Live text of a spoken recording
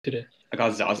today. I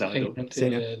got Zaza I though. went to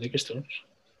the liquor store.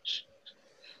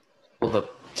 Hold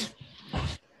up.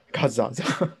 Got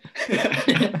Zaza.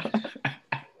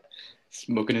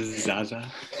 Smoking a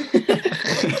Zaza.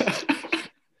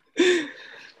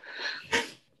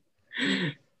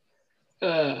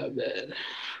 Man.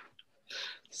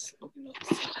 Smoking on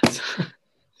Zaza.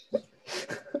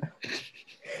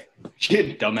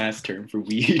 Shit, dumbass term for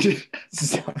weed.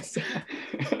 Zaza.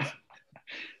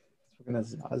 Smoking a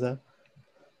Zaza.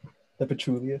 The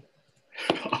Patchouli.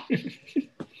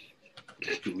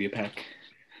 Julia pack.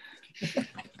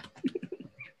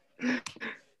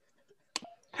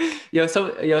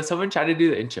 Someone try to do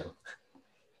the intro.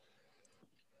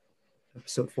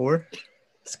 Episode 4.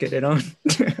 Let's get it on.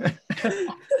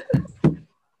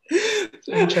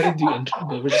 So I'm trying to do intro,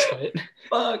 but we're just quiet.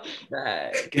 Fuck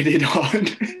that. Get it on.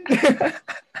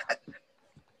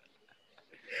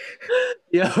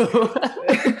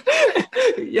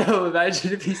 Yo,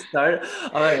 imagine if he started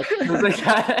episodes like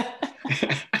that.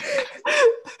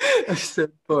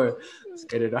 Episode 4. Let's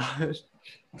get it on.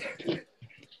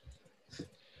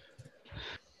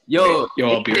 Yo,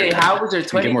 I'll be right back. how was your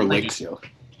 20? Get more likes, yo.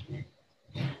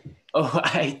 Oh,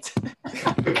 right.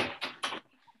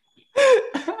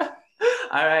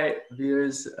 All right,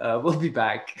 viewers, we'll be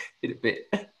back in a bit.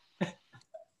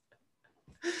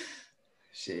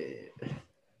 Shit.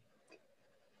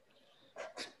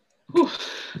 Whew.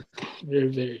 Very,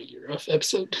 very rough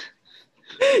episode.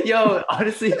 Yo,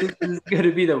 honestly, this is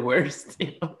gonna be the worst.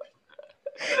 Yo.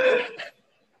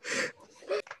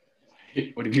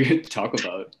 What are you going to talk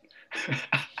about?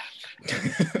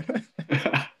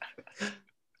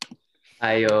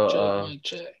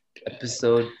 Check.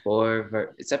 Episode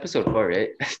 4. It's episode 4, right?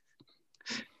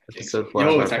 Episode 4. Yo,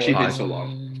 of our it's actually been pod. so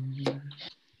long.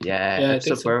 Yeah, Yeah, I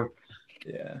episode think 4.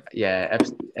 Yeah. Yeah,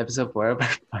 episode 4 of our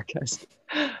podcast.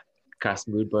 Cross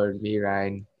mood board, me,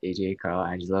 Ryan, AJ, Carl,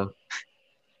 Angelo.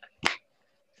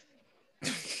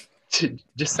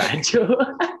 Just Sancho.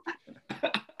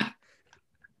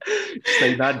 Just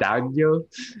like not down, yo.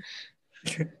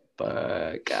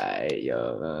 But guy,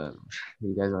 what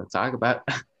you guys want to talk about?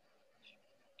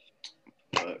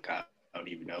 Look, I don't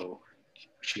even know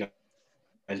what you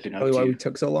guys been up Probably why we to.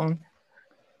 took so long.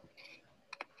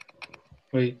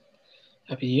 Wait.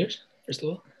 Happy New Year's, first of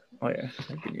all. Oh yeah.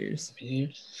 Happy New Year's. Happy New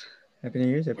Year's. Happy New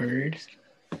Year's. Happy New Year's.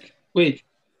 Wait.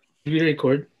 Did we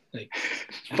record? Like,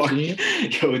 Fuck. Happy New Year?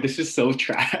 Yo, this is so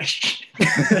trash.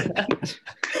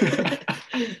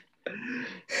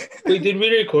 Wait, did we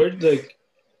record like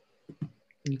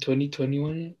in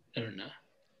 2021 or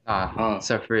not?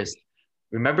 It's our first.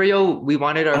 Remember, yo, we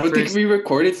wanted our I don't think first. we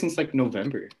recorded since like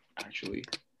November, actually.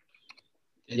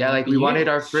 Yeah, like we wanted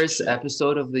our first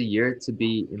episode of the year to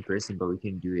be in person, but we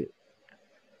couldn't do it.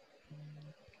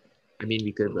 I mean,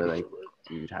 we could, but like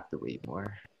we would have to wait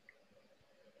more.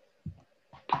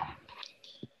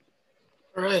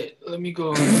 All right, let me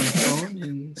go on my phone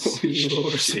and see what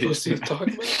we're supposed to talk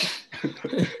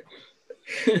about.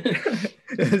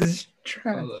 This is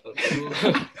trash.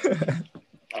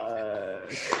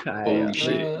 Holy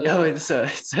shit. Yo, it's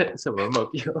a warm up,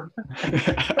 yo.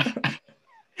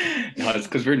 No, it's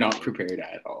because we're not prepared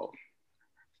at all.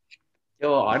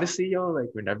 Yo, honestly, yo, like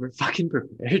we're never fucking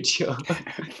prepared, yo.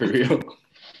 For real.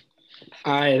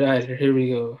 All right, here we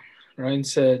go. Ryan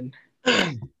said,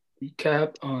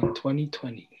 recap on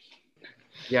 2020.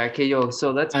 Yeah, okay, yo.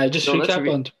 So let's Just so recap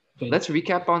on 2020. let's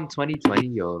recap on 2020,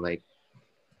 yo. Like,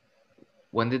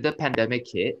 when did the pandemic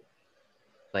hit?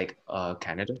 Like,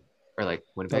 Canada or like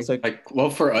Winnipeg? That's like Well,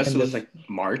 for us, it End was of- like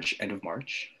March, end of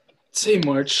March. Say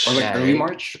March. Or like Yeah, early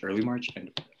right? March,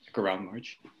 and like around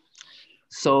March.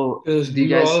 So Because do you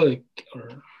we were guys? all like,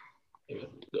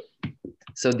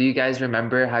 So do you guys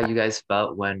remember how you guys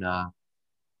felt when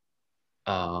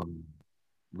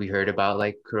we heard about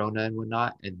like Corona and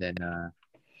whatnot, and then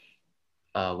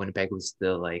Winnipeg was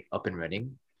still like up and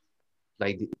running?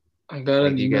 Like, I got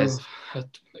Like, an you email guys-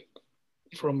 like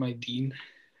from my dean.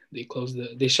 They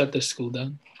shut the school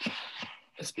down.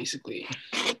 That's basically.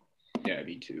 Yeah,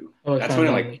 me too. Oh, That's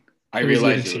when like I it was realized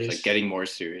getting it was serious. like getting more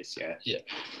serious. Yeah,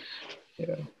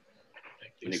 yeah.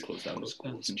 when they closed down the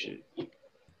schools and shit.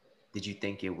 did you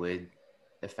think it would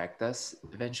affect us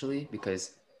eventually?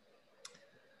 Because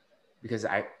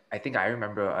I think I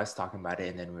remember us talking about it,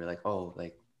 and then we were like, oh,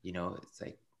 like, you know,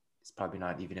 it's probably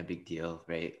not even a big deal,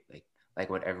 right? Like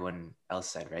what everyone else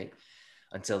said, right?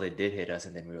 Until it did hit us,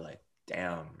 and then we were like,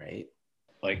 damn, right?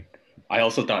 Like, I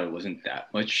also thought it wasn't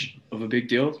that much of a big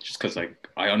deal, just because like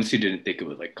I honestly didn't think it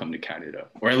would like come to Canada,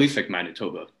 or at least like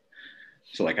Manitoba.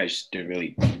 So like I just didn't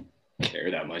really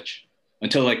care that much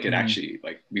until like it actually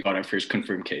like we got our first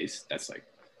confirmed case. That's like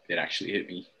it actually hit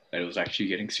me. that it was actually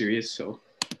getting serious. So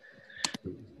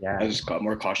Yeah. I just got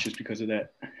more cautious because of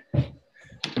that.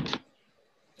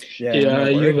 Yeah. Yeah,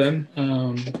 at U of work-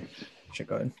 M. Shit,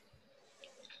 go ahead.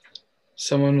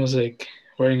 Someone was like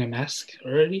wearing a mask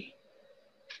already.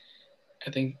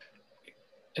 I think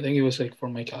it was like for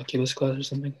my calculus class or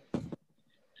something.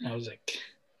 And I was like,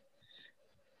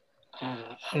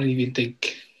 I don't even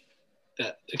think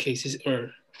that the cases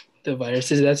or the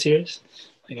virus is that serious.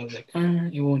 Like I was like,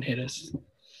 it won't hit us.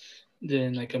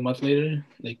 Then like a month later,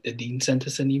 like the dean sent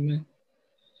us an email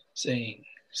saying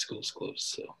school's closed.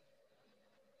 So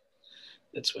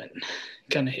that's when it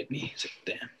kind of hit me. It's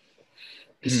like, damn,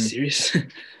 this is serious. Yeah,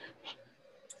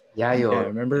 Yeah, I yo.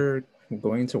 remember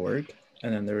going to work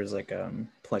and then there was like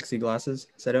plexiglasses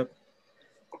set up.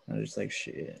 And I was just like,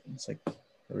 shit. It's like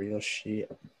real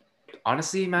shit.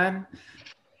 Honestly, man,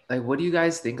 like, what do you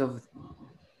guys think of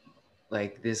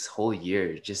like this whole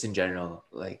year, just in general?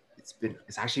 Like,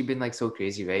 it's actually been like so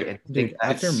crazy, right? And to think Dude,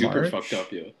 that, It's after super March, fucked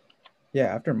up, yo. yeah,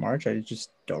 after March, I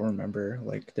just don't remember.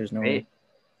 Like, there's no right?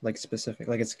 like specific.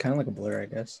 Like, it's kind of like a blur, I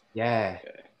guess. Yeah,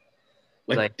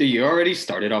 Like the year already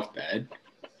started off bad.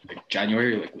 Like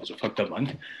January, like was a fucked up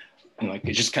month, and like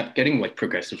it just kept getting like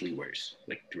progressively worse,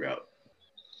 like throughout.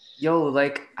 yo,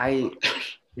 like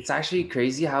it's actually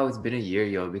crazy how it's been a year,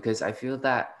 yo, because I feel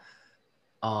that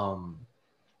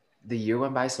the year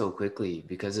went by so quickly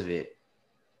because of it.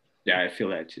 Yeah, I feel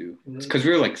that too. It's because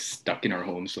we were like stuck in our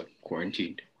homes, like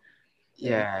quarantined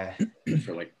Yeah.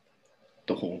 for like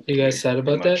the whole. You guys year, sad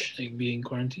about pretty that? much. Like being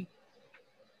quarantined?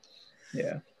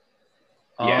 Yeah.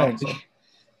 Yeah. I think so.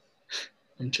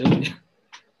 I'm chilling.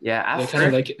 Yeah, I kind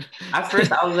of like it. at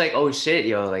first I was like, oh shit,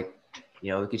 yo, like,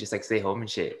 you know, we could just like stay home and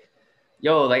shit.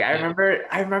 Yo, like I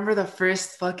remember the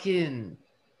first fucking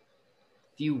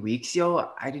few weeks,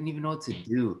 yo, I didn't even know what to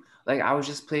do. Like I was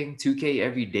just playing 2K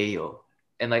every day, yo.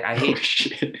 And like Oh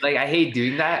shit. I hate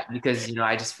doing that because you know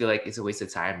I just feel like it's a waste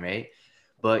of time, right?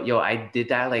 But yo, I did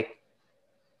that like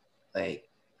I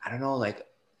don't know, like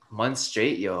months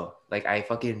straight, yo. Like I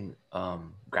fucking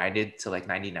grinded to like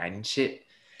 99 and shit.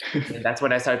 And that's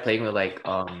when I started playing with like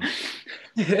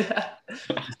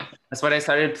that's when I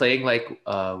started playing like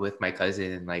with my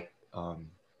cousin and like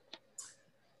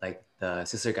the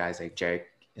sister guys like Jarek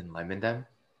and Lem and them.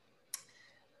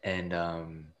 And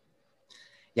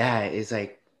yeah, it's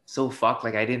like so fucked.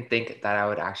 Like I didn't think that I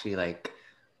would actually like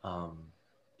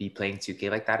be playing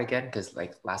 2K like that again. Cause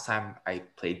like last time I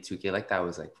played 2K like that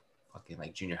was like fucking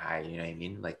like junior high, you know what I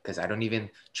mean? Like cause I don't even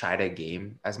try to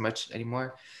game as much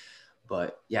anymore.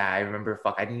 But yeah, I remember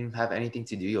I didn't even have anything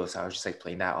to do, yo. So I was just like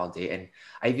playing that all day. And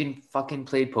I even fucking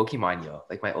played Pokemon, yo,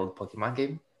 like my old Pokemon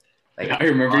game. Like I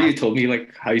remember you told me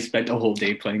like how you spent a whole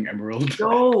day playing Emerald.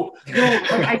 yo,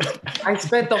 like I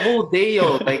spent the whole day,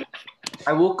 yo. Like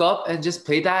I woke up and just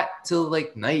played that till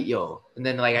like night, yo. And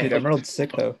then like Dude, Emerald's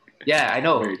sick though. yeah, I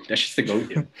know. Word. That's just the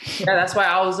goat. Yeah. Yeah, that's why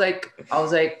I was like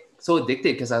so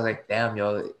addicted because I was like, damn,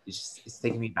 yo, it's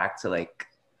taking me back to like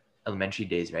elementary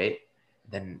days, right?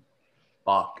 Then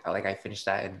fuck, I finished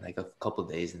that in like a couple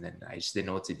days and then I just didn't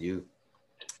know what to do.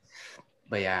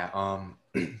 But yeah,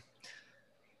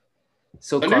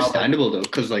 so Carl, Understandable though,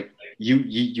 because like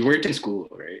you weren't in school,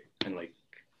 right? And like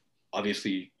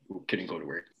obviously you couldn't go to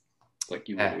work. Like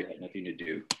you literally had nothing to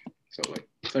do. So like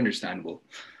it's understandable.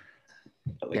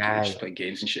 But, like you would just play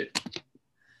games and shit.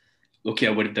 Okay, I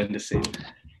would have done the same.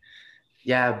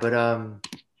 Yeah, but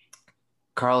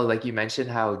Carl, like you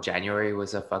mentioned how January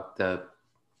was a fucked up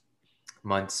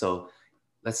month. So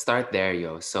let's start there,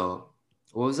 yo. So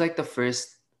what was like the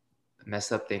first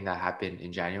messed up thing that happened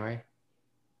in January?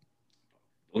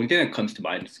 The only thing that comes to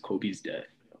mind is Kobe's death.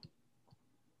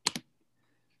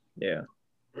 Yeah.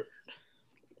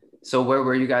 So where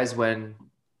were you guys when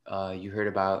you heard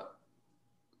about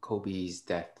Kobe's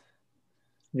death?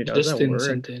 Dude, I was at Justin work.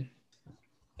 sent it.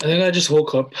 I think I just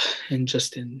woke up and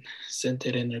Justin sent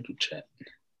it in our group chat.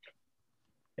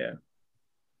 Yeah.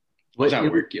 I was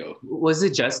at work, yo. Was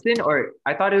it Justin or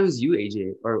I thought it was you,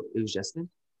 AJ, or it was Justin?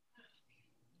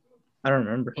 I don't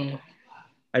remember.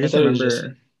 I just thought it was remember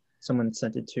Justin. someone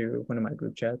sent it to one of my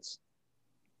group chats.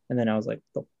 And then I was like,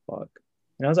 the fuck?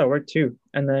 And I was at work too.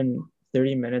 And then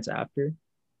 30 minutes after,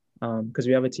 because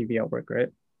we have a TV at work, right?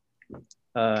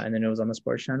 And then it was on the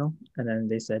sports channel. And then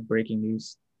they said breaking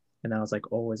news. And I was like,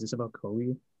 oh, is this about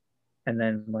Kobe? And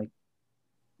then like,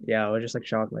 yeah, I was just like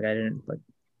shocked. Like I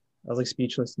was like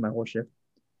speechless my whole shift.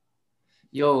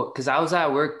 Yo, because I was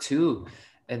at work too.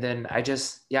 And then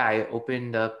I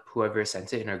opened up whoever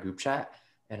sent it in our group chat.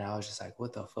 And I was just like,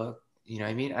 what the fuck? You know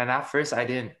what I mean? And at first I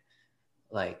didn't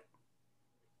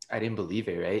believe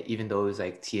it, right? Even though it was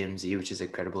like TMZ, which is a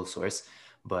credible source.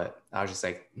 But I was just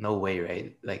like, no way,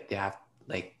 right? Like they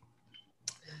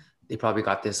probably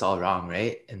got this all wrong,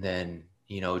 right? And then,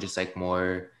 just like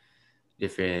more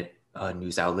different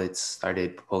news outlets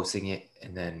started posting it,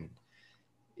 and then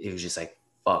it was just like,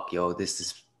 fuck, yo,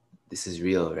 this is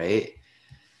real, right?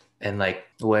 And like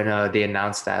when they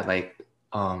announced that, like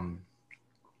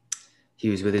he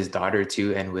was with his daughter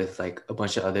too, and with like a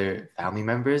bunch of other family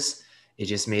members, it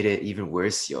just made it even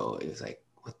worse, yo. It was like,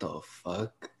 what the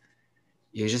fuck?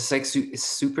 It was just like it's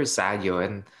super sad, yo.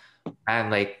 And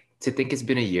like to think it's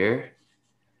been a year,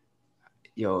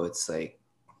 yo, it's like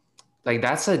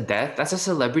that's a death, that's a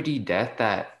celebrity death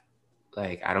that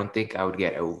like I don't think I would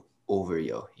get over,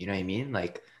 yo. You know what I mean?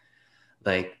 Like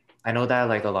I know that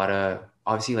like a lot of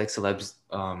obviously like celebs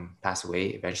pass away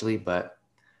eventually, but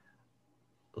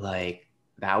like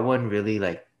that one really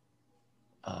like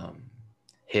um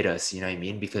hit us, you know what I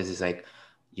mean? Because it's like,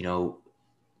 you know,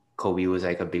 Kobe was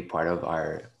like a big part um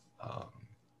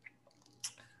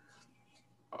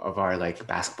of our like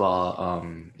basketball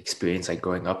experience like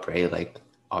growing up, right? Like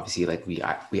obviously like we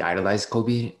idolized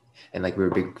Kobe and like we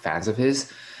were big fans of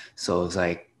his. So it's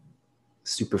like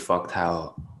super fucked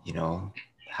how,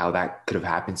 how that could have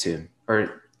happened to him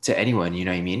or to anyone, you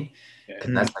know what I mean? Yeah.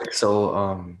 And that's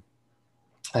so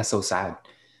sad.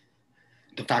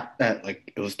 The fact that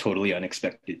like it was totally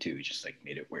unexpected too just like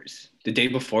made it worse. The day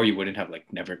before, you wouldn't have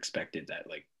like never expected that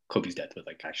like Kobe's death would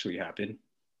like actually happen,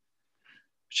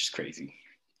 which is crazy.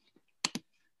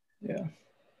 Yeah.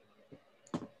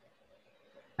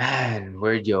 Man,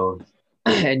 word, yo.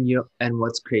 And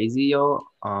what's crazy, yo,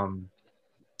 I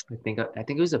think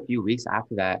it was a few weeks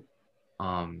after that,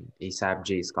 ASAP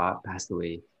J Scott passed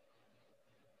away.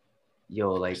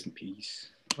 Yo, like Rest in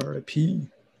peace. R.I.P.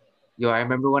 yo, I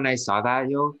remember when I saw that,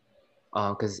 yo,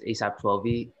 because ASAP 12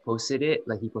 posted it,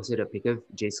 like he posted a pic of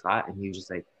J Scott and he was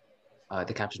just like,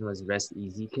 the caption was Rest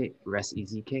Easy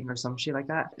King or some shit like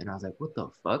that. And I was like, what the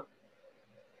fuck?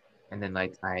 And then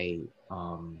like I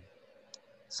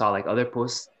saw like other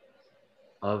posts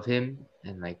of him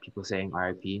and like people saying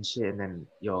RIP and shit. And then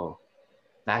yo,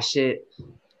 that shit,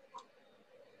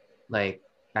 like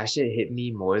that shit hit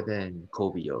me more than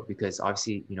Kobe, yo, because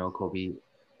obviously, Kobe,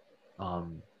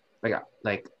 um,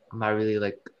 like I'm not really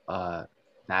like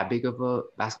that big of a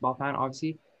basketball fan,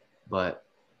 obviously, but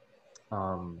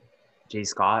Jay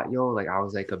Scott, yo, like I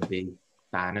was like a big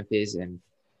fan of his, and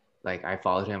like I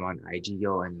followed him on IG,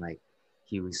 yo, and like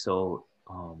he was so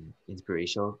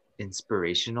inspirational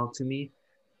to me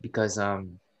because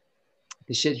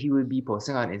the shit he would be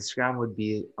posting on Instagram would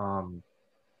be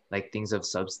like things of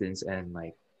substance and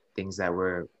like things that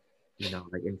were,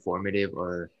 like informative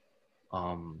or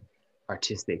um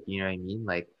artistic, you know what I mean?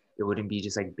 Like it wouldn't be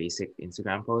just like basic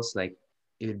Instagram posts, like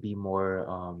it would be more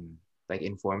like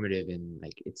informative and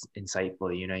like it's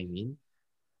insightful, you know what I mean?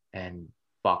 And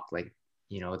fuck, like,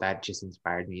 that just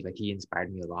inspired me. Like he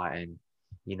inspired me a lot, and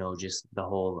just the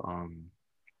whole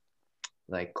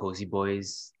like Cozy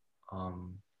Boys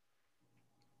um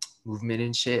movement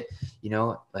and shit,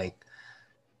 like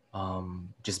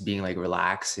just being like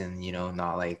relaxed and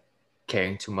not like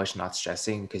caring too much, not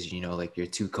stressing because like you're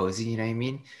too cozy, you know what I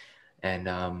mean?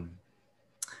 And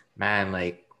man,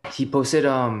 like he posted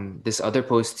this other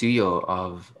post too, yo,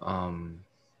 of I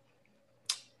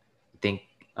think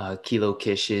Kilo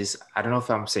Kish's, I don't know if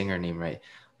I'm saying her name right,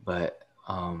 but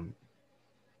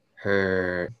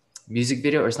her music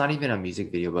video, or it's not even a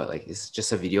music video, but like it's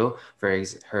just a video for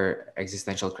her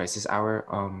existential crisis hour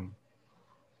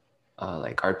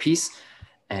like art piece.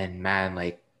 And man,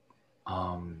 like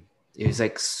it was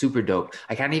like super dope.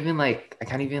 I can't even like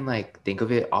think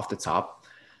of it off the top.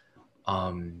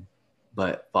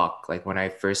 But fuck, like when I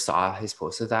first saw his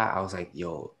post of that, I was like,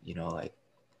 yo, like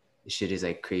this shit is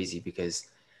like crazy because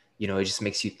it just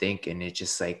makes you think, and it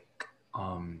just like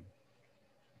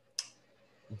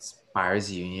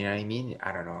inspires you, you know what I mean?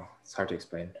 I don't know, it's hard to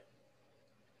explain.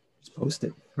 Just post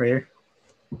it right here.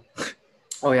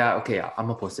 Oh yeah, okay, yeah, I'm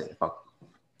gonna post it. Fuck,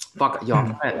 yo,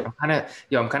 I'm kind of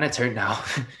turned now.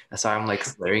 That's why I'm like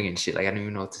slurring and shit. Like I don't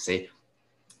even know what to say.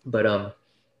 But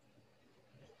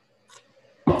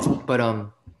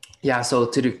yeah. So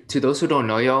to those who don't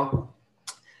know, yo,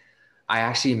 I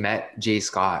actually met Jay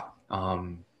Scott.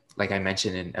 Like I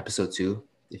mentioned in episode 2,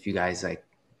 if you guys like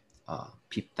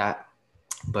peeped that.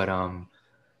 But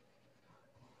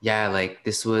yeah, like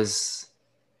this was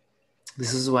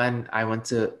when I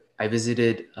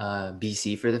visited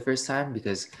BC for the first time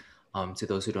because to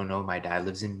those who don't know, my dad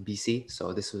lives in BC.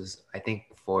 So this was, I think,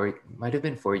 might have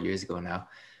been 4 years ago now.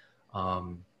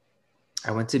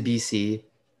 I went to BC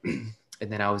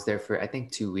and then I was there for, I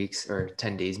think, 2 weeks or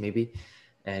 10 days maybe.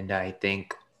 And I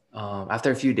think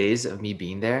after a few days of me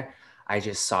being there, I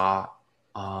just saw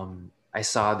I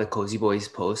saw the Cozy Boys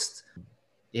post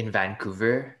in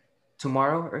Vancouver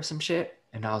tomorrow or some shit.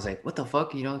 And I was like, what the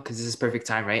fuck, you know, because this is perfect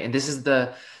time, right? And this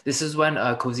is when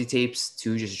Cozy Tapes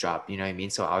 2 just dropped, you know what I mean?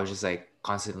 So I was just like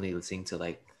constantly listening to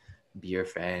like Be Your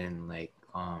Friend, like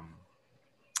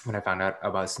when I found out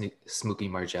about Smokey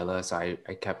Margella, so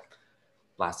I kept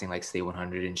blasting like Stay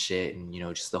 100 and shit, and you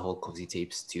know, just the whole Cozy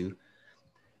Tapes 2.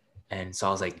 And so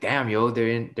I was like, damn, yo,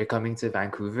 they're coming to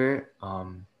Vancouver.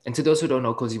 And to those who don't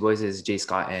know, Cozy Boys is Jay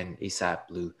Scott and ASAP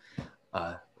Blue.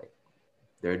 Like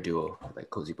they're a duo, like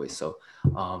Cozy Boys. So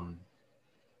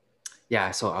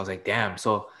yeah, so I was like, damn.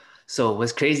 So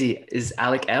what's crazy is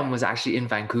Alec M was actually in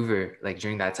Vancouver like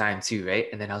during that time too, right?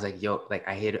 And then I was like, yo, like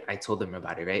I told them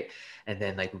about it, right? And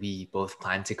then like we both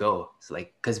planned to go. So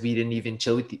like, cause we didn't even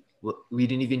chill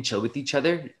with each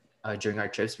other during our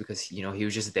trips, because you know he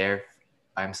was just there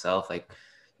by himself, like,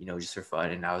 you know, just for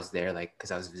fun, and I was there like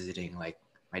because I was visiting like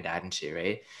my dad and shit,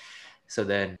 right? So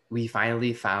then we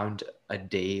finally found a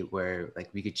day where like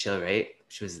we could chill, right?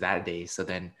 Which was that day. So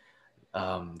then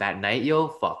that night, yo,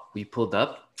 fuck, we pulled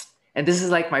up. And this is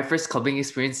like my first clubbing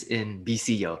experience in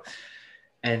BC, yo.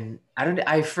 And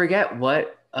I forget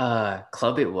what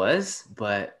club it was,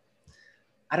 but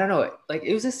I don't know. Like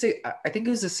it was a sick, I think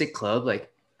it was a sick club. Like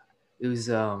it was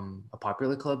a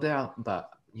popular club there, but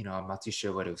you know, I'm not too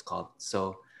sure what it was called.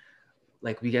 So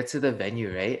like we get to the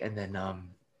venue, right? And then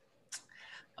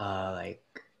like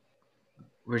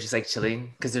we're just like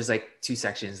chilling because there's like two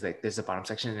sections. Like there's a bottom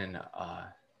section and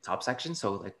top section.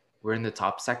 So like we're in the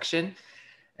top section,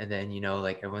 and then you know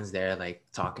like everyone's there like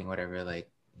talking whatever, like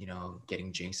you know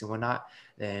getting drinks and whatnot.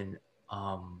 Then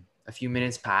a few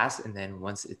minutes pass, and then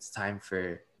once it's time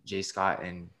for Jay Scott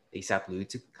and ASAP Lou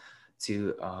to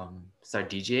start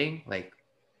DJing, like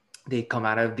they come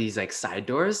out of these like side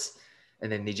doors,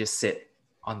 and then they just sit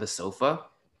on the sofa,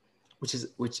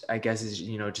 which I guess is,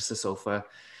 you know, just a sofa,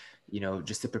 you know,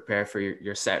 just to prepare for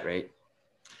your set, right?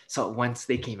 So once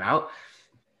they came out,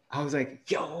 I was like,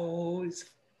 yo, it's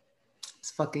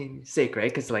fucking sick, right?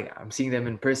 Because like I'm seeing them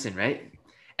in person, right?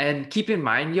 And keep in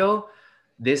mind, yo,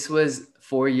 this was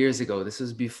 4 years ago. This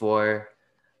was before,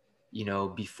 you know,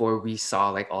 before we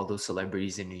saw like all those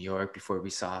celebrities in New York, before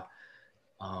we saw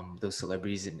those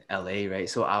celebrities in LA, right?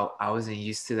 So I wasn't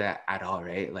used to that at all,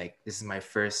 right? Like this is my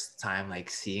first time like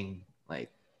seeing like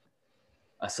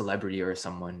a celebrity or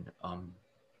someone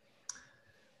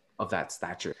of that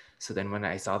stature. So then when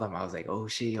I saw them, I was like, oh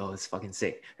shit, yo, it's fucking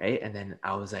sick, right? And then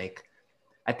I was like,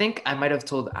 I think I might have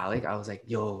told Alec, I was like,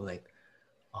 yo, like,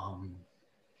 um,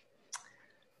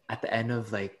 at the end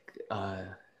of like,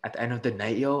 at the end of the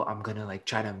night, yo, I'm gonna like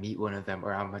try to meet one of them,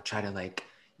 or I'm gonna try to like,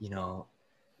 you know,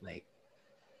 like,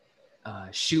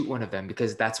 shoot one of them,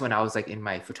 because that's when I was like in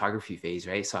my photography phase,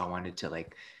 right? So I wanted to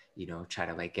like, you know, try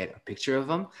to like get a picture of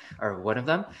them or one of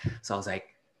them. So I was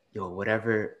like, yo,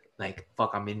 whatever, like,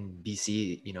 fuck, I'm in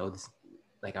BC, you know, this,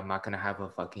 like, I'm not gonna have a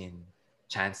fucking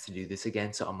chance to do this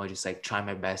again. So I'm gonna just like try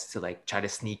my best to like try to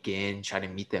sneak in, try to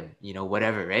meet them, you know,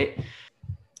 whatever, right?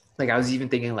 Like I was even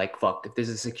thinking like, fuck, if there's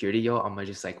a security, yo, I'm gonna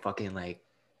just like fucking like,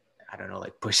 I don't know,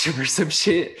 like push him or some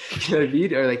shit, you know what I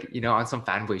mean? Or like, you know, on some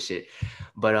fanboy shit.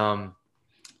 But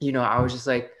you know, I was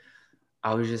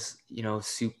just, you know,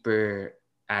 super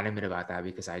adamant about that,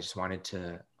 because I just wanted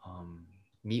to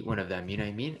meet one of them, you know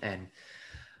what I mean? And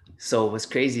so it was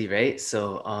crazy, right?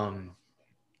 So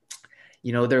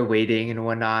you know, they're waiting and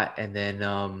whatnot, and then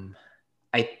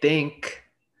I think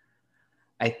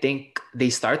they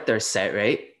start their set,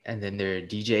 right? And then they're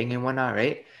DJing and whatnot,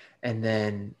 right? And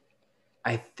then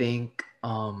I think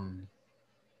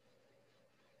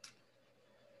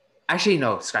actually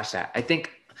no, scratch that. I think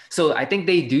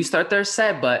they do start their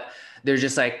set, but they're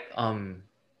just like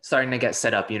starting to get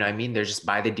set up, you know what I mean? They're just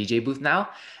by the DJ booth now.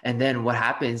 And then what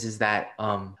happens is that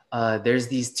there's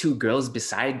these two girls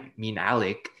beside me and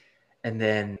Alec, and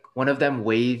then one of them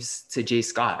waves to Jay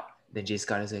Scott. Then Jay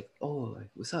Scott is like, oh, like,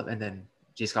 what's up? And then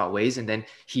Jay Scott waves, and then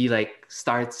he like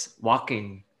starts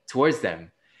walking towards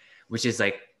them, which is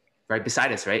like right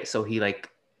beside us, right? So he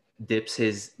like dips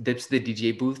the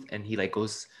DJ booth, and he like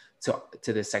goes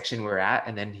to the section we're at,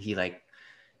 and then he like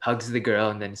hugs the girl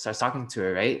and then starts talking to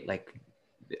her, right? Like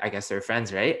I guess they're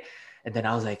friends, right? And then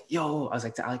I was like,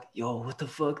 to Alec, yo, what the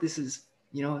fuck? This is,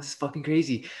 you know, this is fucking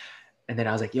crazy. And then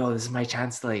I was like, yo, this is my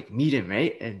chance to like meet him,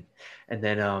 right? And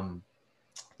then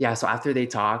yeah, so after they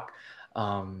talk,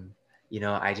 you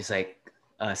know, I just like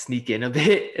sneak in a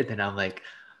bit, and then I'm like,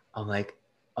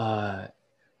 I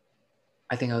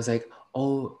think I was like,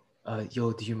 oh,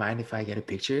 yo, do you mind if I get a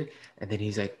picture? And then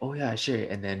he's like, oh yeah, sure.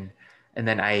 And then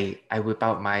I whip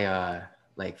out my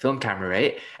like film camera,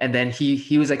 right? And then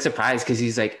he was like surprised because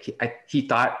he's like he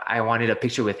thought I wanted a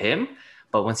picture with him,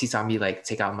 but once he saw me like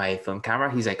take out my film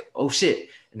camera, he's like, oh shit.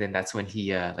 And then that's when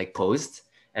he like posed,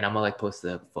 and I'm gonna like post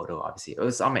the photo. Obviously, it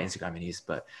was on my Instagram anyways,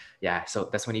 but yeah. So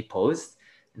that's when he posed,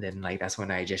 and then like that's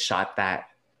when I just shot that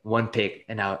one pic,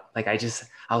 and I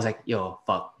was like, yo,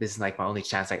 fuck, this is like my only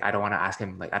chance. Like I don't want to ask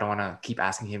him, like I don't want to keep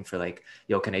asking him for like,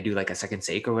 yo, can I do like a second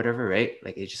take or whatever, right?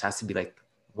 Like it just has to be like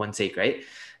one take, right?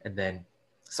 And then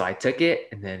so I took it,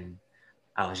 and then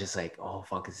I was just like, oh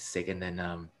fuck, this is sick. And then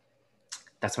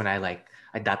that's when I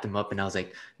dapped him up, and I was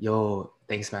like, yo,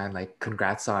 thanks man, like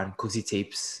congrats on Cozy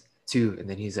Tapes too. And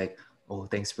then he's like, oh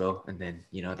thanks bro. And then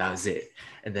that was it.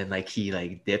 And then like he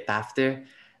like dipped after,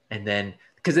 and then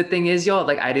because the thing is, yo,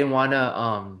 like I didn't want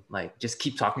to like just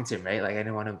keep talking to him, right? Like I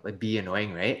didn't want to like be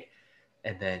annoying, right?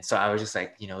 And then so I was just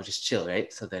like, just chill,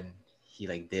 right? So then he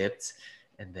like dipped,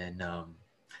 and then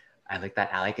I looked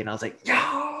at Alec, and I was like,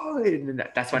 yo, and then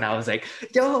that's when I was like,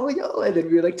 yo, and then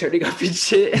we were like turning up and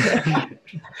shit.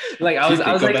 Like I was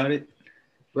like, about it.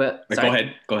 But Like,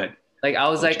 go ahead. Like I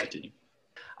was like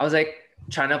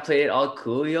trying to play it all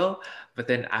cool, yo. But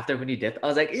then after when he dipped, I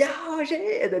was like, yo,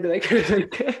 shit, and then like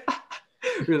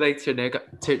we're like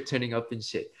turning up and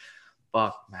shit.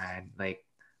 Fuck, man. Like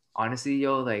honestly,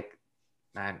 yo, like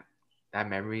man, that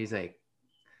memory is like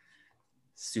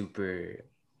super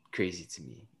crazy to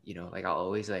me. Like I'll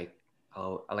always like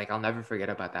I'll never forget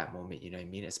about that moment. You know what I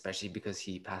mean? Especially because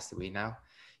he passed away now.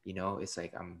 It's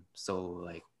like I'm so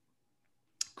like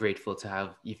grateful to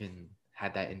have even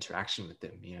had that interaction with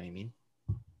them. You know what I mean?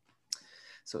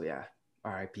 So yeah,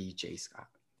 R.I.P. J. Scott.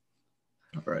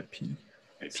 R.I.P.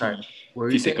 Sorry, what were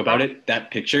if you think about it,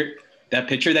 that picture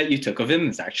that you took of him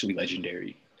is actually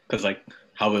legendary, because like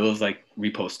how it was like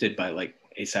reposted by like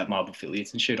ASAP Mob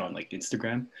affiliates and shit on like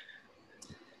Instagram.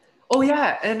 Oh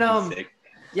yeah, and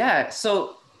yeah.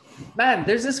 So man,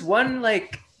 there's this one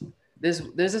like there's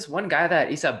this one guy that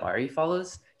ASAP Bari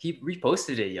follows. He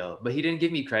reposted it, yo, but he didn't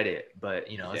give me credit. But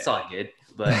it's all good.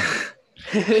 But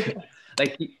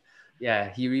like he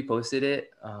reposted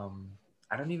it.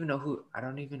 I don't even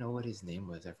know what his name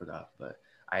was. I forgot. But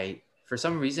for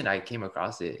some reason I came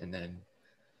across it, and then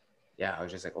I was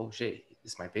just like, oh shit,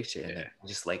 it's my picture, and then I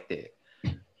just liked it.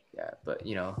 Yeah, but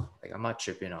like I'm not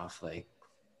tripping off like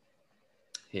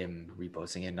him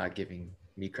reposting and not giving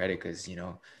me credit, because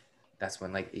that's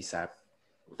when like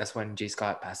that's when J.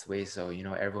 Scott passed away. So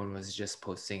everyone was just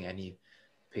posting any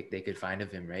pic they could find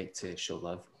of him, right, to show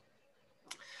love.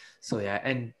 So yeah,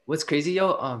 and what's crazy,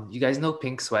 yo, you guys know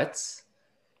Pink Sweats?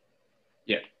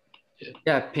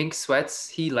 Yeah, Pink Sweats,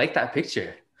 he liked that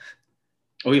picture.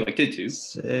 Oh, he liked it too?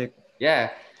 Sick. Yeah,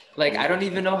 like I don't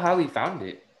even know how he found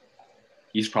it.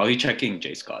 He's probably checking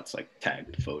J. Scott's like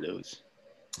tagged photos.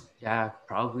 Yeah,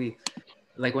 probably.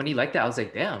 Like when he liked it, I was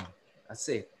like, damn, that's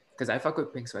sick. Because I fuck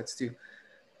with Pink Sweats too.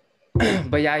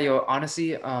 But yeah, yo,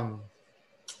 honestly,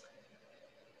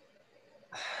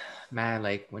 man,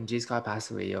 like when J. Scott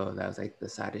passed away, yo, that was like the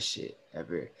saddest shit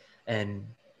ever. And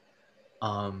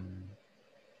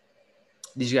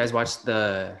did you guys watch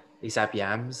the ASAP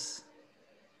Yams?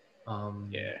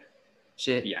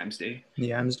 Shit. Yams Day.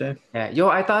 Yams Day. Yeah, yo,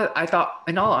 I thought,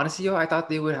 in all honesty, yo, I thought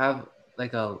they would have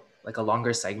like a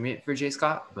longer segment for J.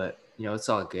 Scott, but it's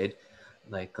all good.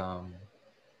 Like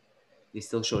they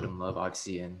still showed him love,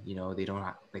 obviously, and they don't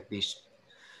have like they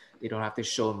don't have to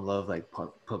show him love like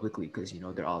publicly, because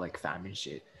they're all like fam and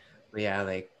shit. But yeah,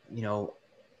 like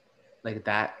like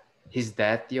that, his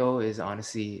death, yo, is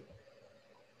honestly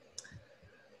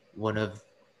one of,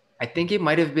 I think it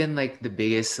might have been like the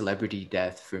biggest celebrity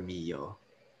death for me, yo.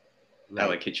 That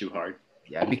like hit you hard.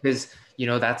 Yeah, because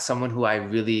that's someone who I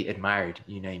really admired.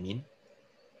 You know what I mean?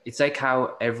 It's like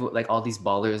how like all these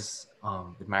ballers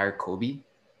admire Kobe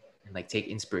and like take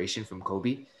inspiration from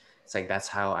Kobe. It's like that's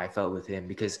how I felt with him,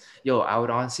 because I would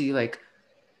honestly like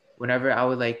whenever I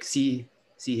would like see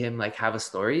him like have a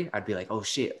story, I'd be like, oh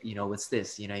shit, what's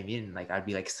this? You know what I mean? And, like I'd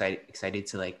be like excited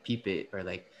to like peep it, or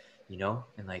like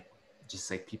and like just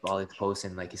like peep all his posts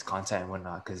and like his content and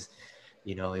whatnot, because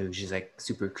it was just like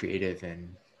super creative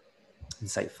and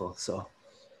insightful. So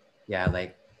yeah,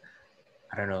 like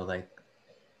I don't know, like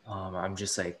I'm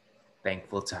just like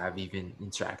thankful to have even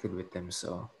interacted with them.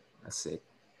 So that's it.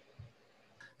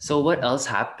 So what else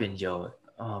happened, yo?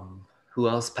 Who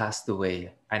else passed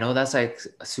away? I know that's like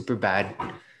a super bad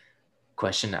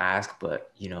question to ask,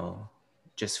 but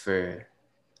just for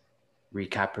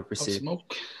recap purposes.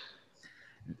 Smoke.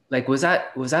 Like was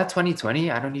that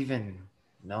 2020? I don't even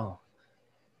know.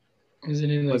 Isn't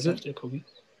it like Was it? after Kobe?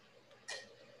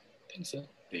 I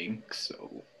think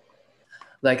so.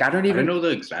 Like I don't know the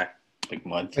exact like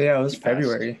month. Yeah, it was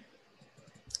February.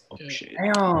 Oh Yeah. shit.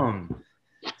 Damn.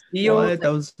 Yo, What?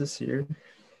 That was this year.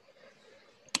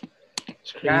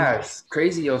 It's crazy. yeah, it's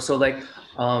crazy, yo. So like,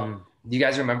 do you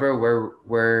guys remember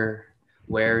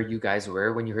where you guys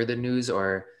were when you heard the news,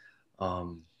 or I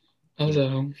was at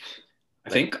home. I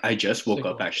think I just woke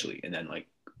up Second. actually, and then like,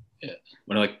 Yeah.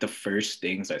 one of like the first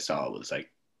things I saw was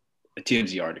like a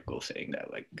TMZ article saying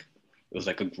that like it was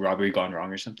like a robbery gone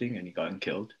wrong or something, and he got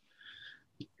killed.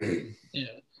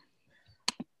 Yeah.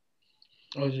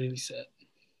 I was really sad.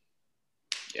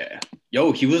 Yeah.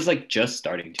 Yo, he was like just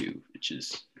starting to, which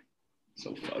is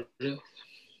so fucked. Real.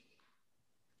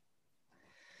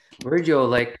 word, yo?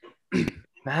 Like,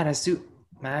 man, it's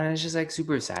just like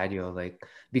super sad, yo. Like,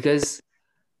 because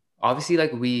obviously,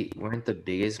 like, we weren't the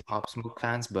biggest Pop Smoke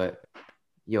fans, but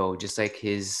yo, just like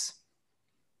his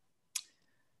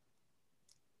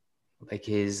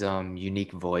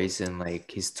unique voice and like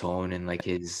his tone and like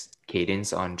his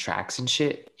cadence on tracks and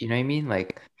shit, you know what I mean?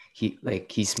 Like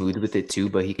he's smooth with it too,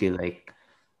 but he could like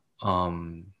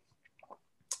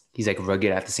he's like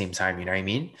rugged at the same time, you know what I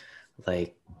mean?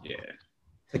 Like, Yeah.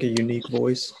 Like a unique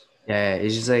voice. yeah,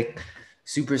 it's just like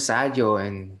super sad, yo.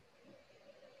 And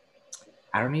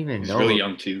I don't even He's know. really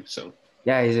young too, so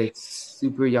Yeah, he's like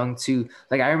super young too.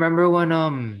 Like, I remember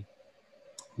when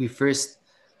we first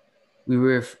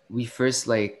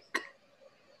like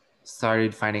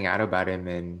started finding out about him,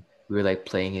 and we were like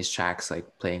playing his tracks, like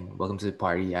playing Welcome to the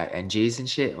Party at NJ's and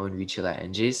shit when we chill at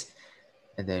NJ's.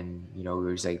 And then, we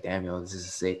were just like, damn, yo, this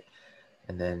is sick.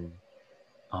 And then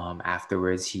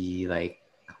afterwards he like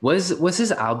was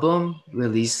his album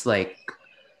released like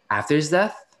after his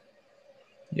death?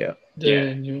 Yeah.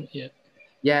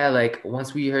 Yeah, like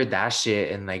once we heard that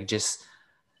shit and like just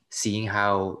seeing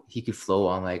how he could flow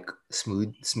on like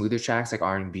smoother tracks like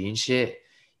R&B and shit,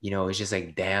 it's just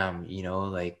like, damn,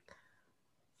 like,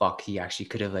 fuck, he actually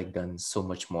could have like done so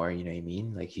much more, you know what I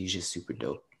mean? Like, he's just super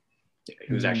dope. yeah,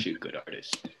 he was actually a good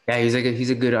artist. Yeah, he was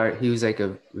like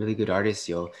a really good artist,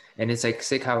 yo. And it's like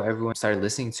sick how everyone started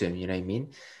listening to him, you know what I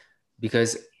mean?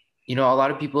 Because a lot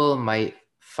of people might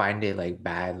find it like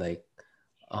bad, like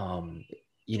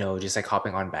just like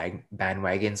hopping on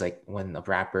bandwagons, like when a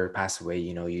rapper passed away,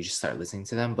 you just start listening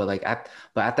to them. But like at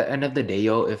the end of the day,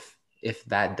 yo, if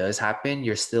that does happen,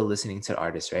 you're still listening to the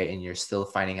artist, right? And you're still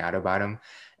finding out about them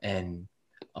and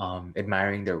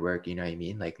admiring their work, you know what I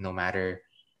mean? Like, no matter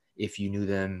if you knew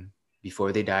them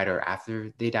before they died or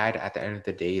after they died, at the end of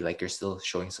the day, like, you're still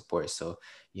showing support. So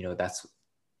that's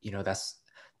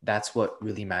that's what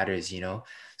really matters,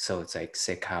 so it's like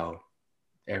sick how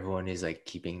everyone is like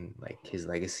keeping like his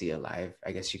legacy alive,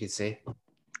 I guess you could say.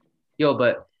 Yo,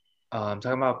 but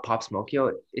talking about Pop Smoke,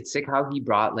 yo, it's sick how he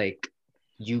brought like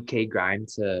UK grime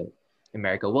to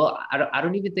America. Well, I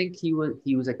don't even think he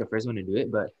was like the first one to do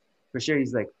it, but for sure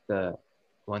he's like the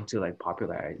one to like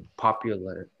popularize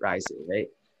it, right?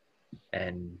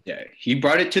 And yeah, he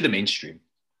brought it to the mainstream.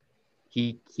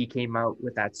 He came out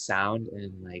with that sound,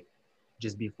 and like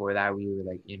just before that we were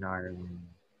like in our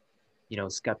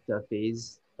Skepta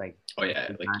phase, like, oh yeah,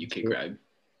 like UK grime.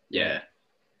 Yeah.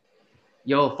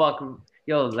 Yo, fuck,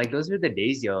 yo, like those were the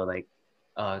days, yo, like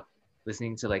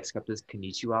listening to like Skepta's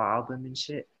Konnichiwa album and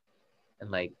shit.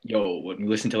 And like, yo, when we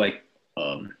listened to like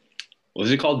what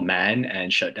was it called, Man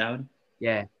and Shutdown?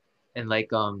 Yeah. And like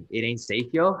It Ain't Safe,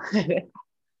 yo.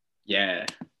 Yeah,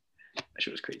 that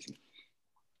shit was crazy.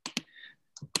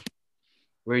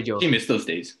 Where'd you miss those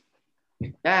days?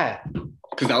 Yeah,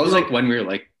 because that was like when we were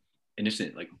like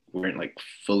innocent, like we weren't like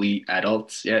fully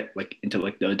adults yet, like into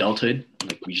like the adulthood,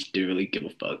 like we just didn't really give a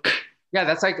fuck. Yeah,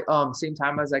 that's like same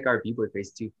time as like our B-boy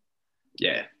phase too.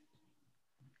 Yeah.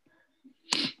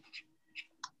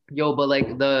 Yo, but like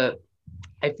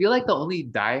I feel like the only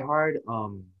diehard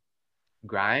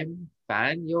grime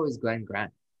fan, yo, is Glenn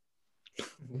Grant.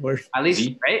 Word. At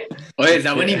least, right? Oh, is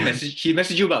that when he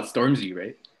messaged you about Stormzy,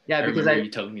 right? Yeah, because remember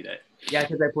you telling me that. Yeah,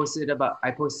 because I posted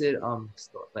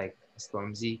like a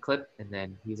Stormzy clip, and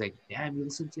then he was like, "Damn, you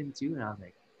listen to him too?" And I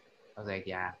was like,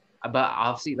 "Yeah," but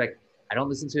obviously, like, I don't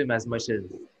listen to him as much as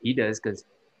he does, because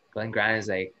Glenn Grant is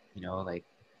like, like,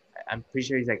 I'm pretty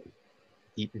sure he's like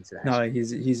deep into that. No, shit.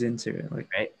 he's into it, like,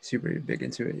 right? Super big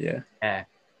into it. Yeah. Yeah.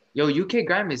 Yo, UK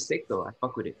grime is sick though. I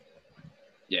fuck with it.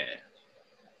 Yeah.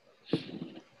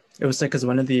 It was sick because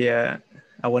one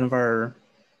of our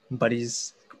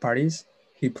buddies' parties,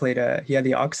 he had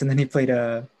the aux, and then he played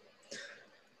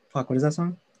fuck, what is that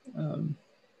song?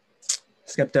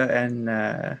 Skepta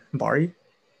and Bari.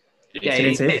 Yeah, It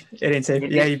ain't safe. It ain't safe.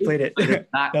 Yeah, he played it.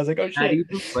 I was like, oh shit.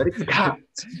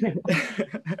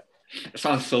 That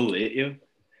sounds so lit, yo.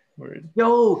 Word.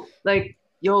 Yo,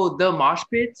 the mosh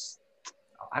pits.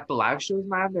 at the live shows,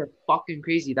 man, they're fucking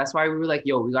crazy. That's why we were like,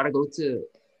 yo, we gotta go to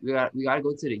the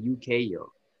UK,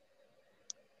 yo.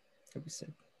 That'd be sick.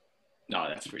 No,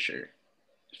 that's for sure.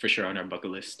 For sure on our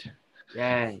bucket list.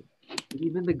 Yeah,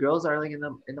 even the girls are like in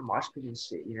the mosh pit and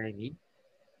shit. You know what I mean?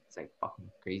 It's like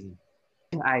fucking crazy.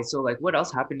 Alright, so like, what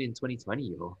else happened in 2020,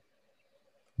 yo?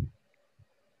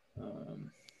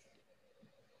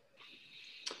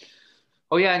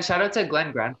 Oh yeah, and shout out to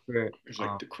Glenn Grant for There's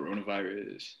like the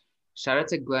coronavirus. shout out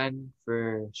to Glenn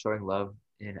for showing love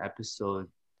in episode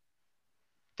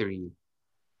 3.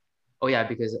 Oh yeah,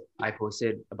 because I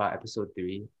posted about episode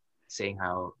 3, saying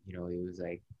how it was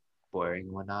like boring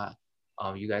and whatnot.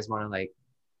 You guys want to like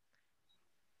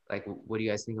what do you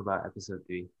guys think about episode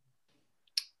 3?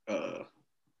 I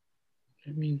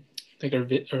mean, like our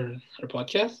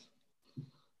podcast.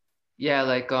 Yeah,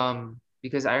 like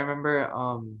because I remember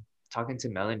talking to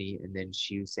Melanie, and then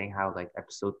she was saying how like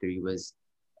episode 3 was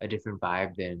a different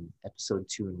vibe than episode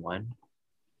 2 and 1,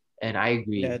 and I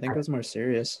agree. Yeah, I think it was more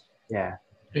serious. Yeah.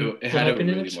 It had a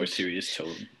really more serious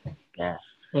tone. Yeah.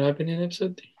 What happened in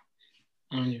episode 3?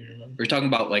 I don't even remember. We're talking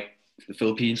about like the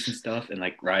Philippines and stuff, and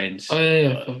like Ryan's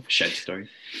shed story.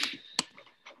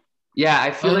 Yeah,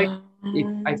 I feel like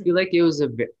it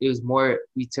was more,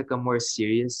 we took a more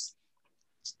serious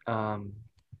turn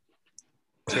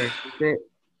with it.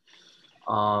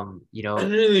 I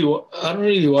don't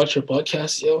really watch your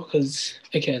podcast, yo, because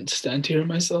I can't stand to hear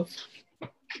myself.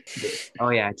 Oh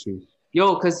yeah, true.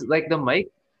 Yo, cause like the mic,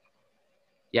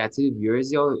 yeah, to the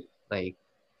viewers, yo, like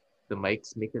the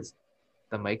mics make us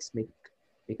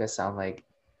sound like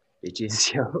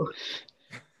bitches, yo.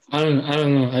 I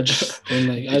don't know. I just don't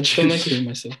like hearing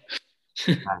myself.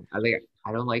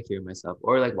 I don't like hearing myself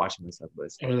or like watching myself, but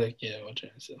or like watching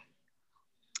myself.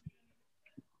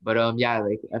 But yeah,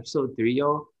 like episode 3,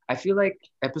 yo, I feel like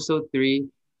episode 3,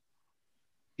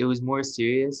 it was more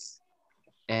serious,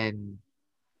 and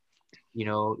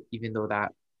even though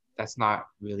that's not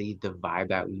really the vibe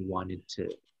that we wanted to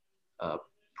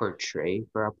portray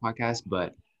for our podcast,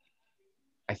 but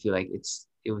I feel like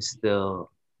it was still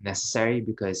necessary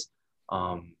because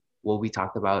what we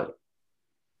talked about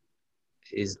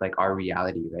is like our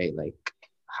reality, right? Like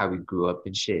how we grew up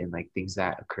and shit, and like things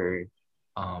that occur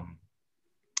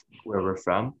where we're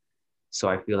from. So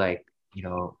I feel like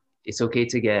it's okay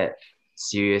to get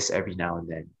serious every now and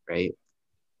then, right?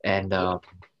 And on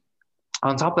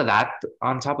top of that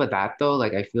though,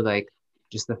 like I feel like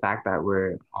just the fact that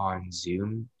we're on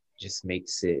Zoom just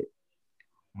makes it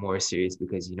more serious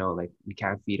because like we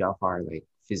can't feed off our like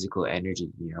physical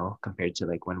energy, compared to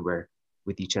like when we're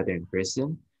with each other in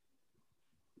person,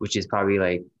 which is probably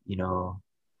like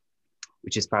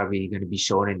which is probably going to be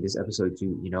shown in this episode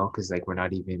too, because like we're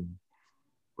not even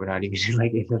like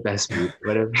in the best mood,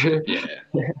 whatever. Yeah,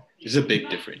 there's a big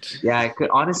difference. Yeah,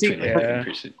 honestly,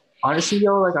 Honestly,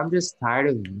 yo, like I'm just tired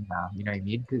of you now. You know what I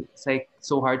mean? Cause it's like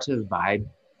so hard to vibe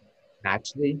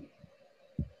naturally.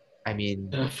 I mean,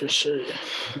 yeah, for sure.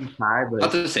 Hard, but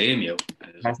not the same, yo.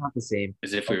 That's not the same.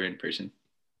 As if we were in person.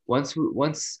 Once we're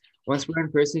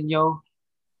in person, yo,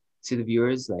 to the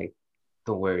viewers, like,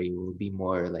 don't worry, we'll be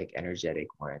more like energetic,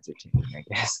 more entertaining, I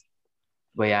guess.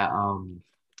 But yeah,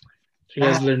 Did you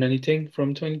guys learn anything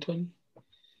from 2020?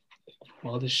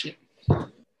 All this shit.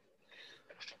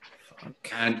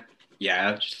 And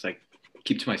yeah, just like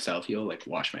keep to myself, yo. Like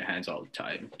wash my hands all the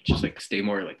time. Just like stay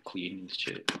more like clean and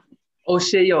shit. Oh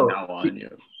shit, yo. From now on, yo.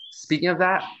 Speaking of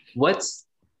that, what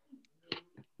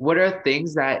are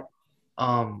things that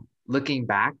looking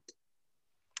back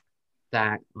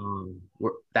that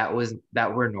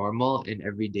were normal in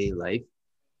everyday life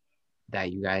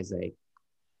that you guys like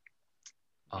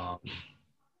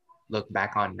look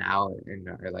back on now and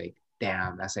are like,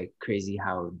 damn, that's like crazy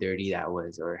how dirty that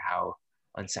was or how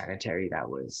unsanitary that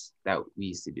was that we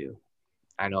used to do.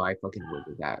 I know I fucking would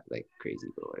do that like crazy,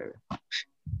 but whatever.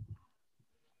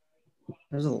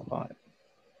 There's a lot.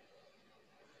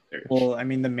 Well, I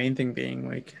mean, the main thing being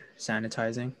like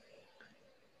sanitizing.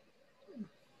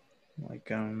 Like,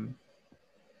 Do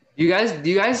you guys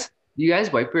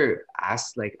wipe your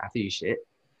ass like after you shit?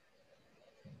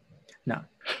 No.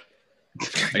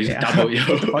 Yeah.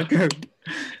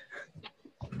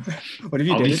 What if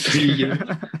you did?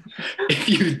 If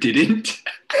you didn't,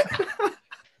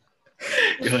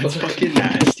 yo, that's fucking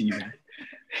nasty, man.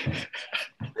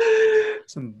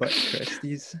 Some butt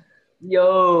crusties.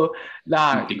 Yo,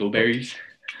 nah. Dingleberries.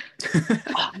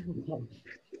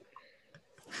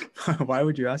 Why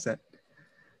would you ask that?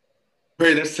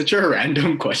 Wait, that's such a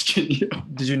random question, yo.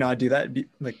 Did you not do that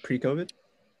like pre-COVID?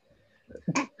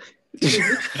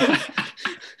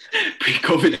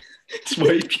 Pre-COVID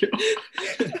swipe, yo.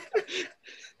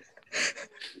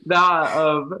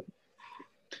 Nah,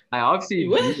 I obviously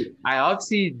What? do it. I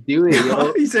obviously do it,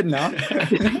 yo. He said no.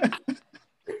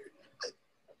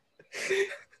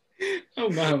 Oh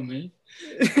wow, man.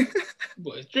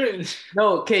 Boy, Jordan.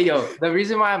 No, okay, yo. The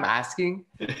reason why I'm asking,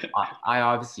 I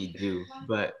obviously do,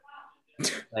 but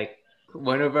like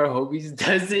one of our homies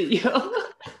does it, yo.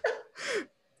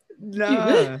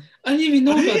 Nah. I didn't even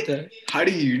know about that. How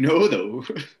do you know though?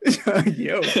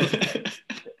 Yo.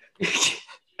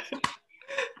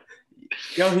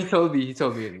 Yo, he told me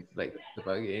like the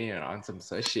bugging on some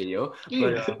such shit, yo.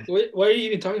 Dude, But why are you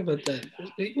even talking about that?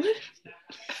 Wait, what?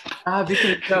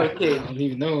 because I okay, don't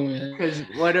even know, man. because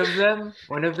one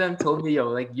of them told me, yo,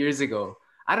 like years ago.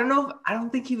 I don't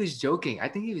think he was joking. I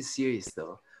think he was serious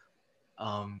though.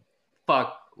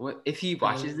 Fuck. What if he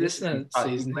watches Let's this? not say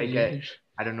He his might name. get.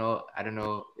 I don't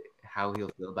know how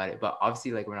he'll feel about it. But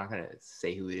obviously, like we're not gonna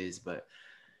say who it is. But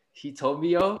he told me,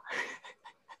 yo.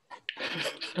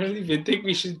 I don't even think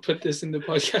we should put this in the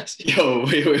podcast. Yo,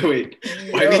 wait.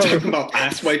 Why are we talking about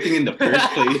ass wiping in the first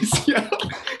place? Yo.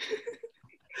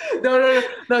 No,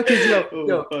 because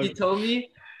Oh, fuck. he told me,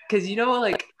 because you know,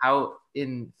 like how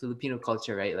in Filipino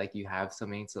culture, right? Like you have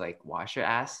something to like wash your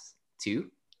ass too.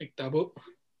 Like double.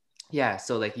 Yeah,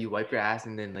 so like you wipe your ass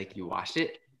and then like you wash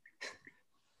it.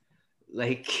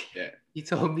 Like Yeah. he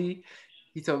told me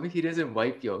he doesn't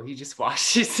wipe, yo. He just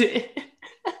washes it.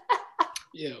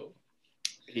 Yo.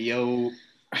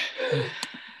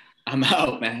 I'm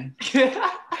out, man.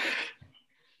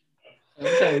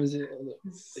 What time was it?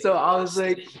 So I was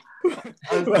like,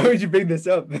 Why would you bring this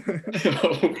up?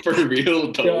 Yo, for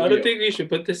real though. Yo, I don't think we should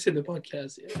put this in the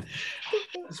podcast.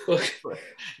 Yeah.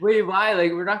 Wait, why?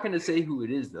 Like we're not gonna say who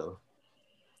it is though.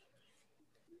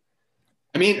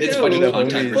 I mean, it's Yo, funny the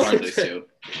content homies. regardless, yo.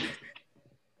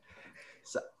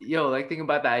 So, yo, like think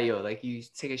about that, yo. Like you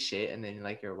take a shit and then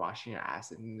like you're washing your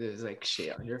ass and there's like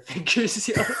shit on your fingers,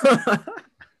 yo.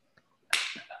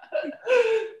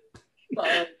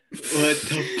 What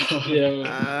the fuck?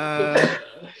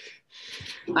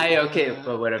 Yeah. Okay,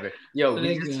 but whatever. Yo,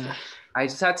 Like, I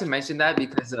just had to mention that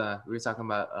because we were talking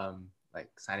about like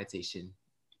sanitation.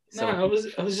 So I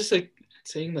was just like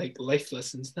saying like life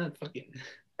lessons, not fucking.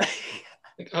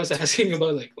 Like I was asking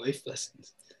about like life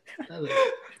lessons, not like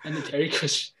sanitary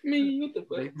question. Me, what the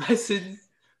fuck? life lessons.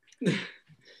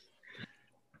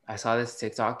 I saw this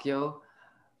TikTok, yo,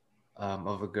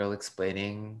 of a girl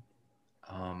explaining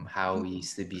how we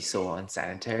used to be so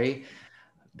unsanitary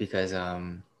because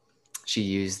she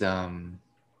used the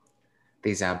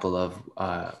example of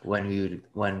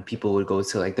when people would go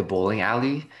to like the bowling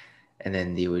alley and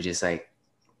then they would just like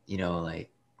like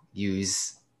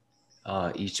use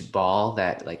each ball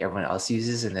that like everyone else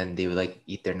uses and then they would like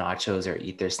eat their nachos or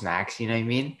eat their snacks, you know what I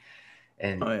mean?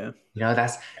 And Oh yeah.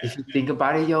 that's, if you think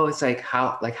about it, yo, it's like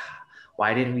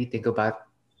why didn't we think about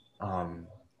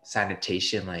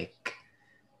sanitation like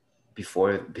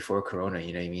before Corona,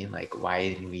 you know what I mean? Like why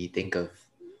didn't we think of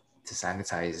to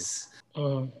sanitize?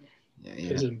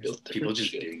 People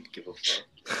just didn't give a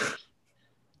fuck.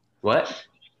 What?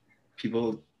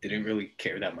 People didn't really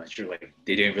care that much, or like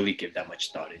they didn't really give that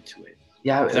much thought into it.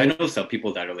 Yeah, because I know some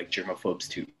people that are like germaphobes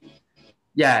too.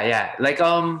 Yeah, like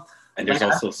and there's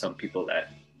also some people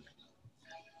that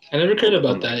I never cared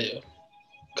about that, yo,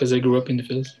 because I grew up in the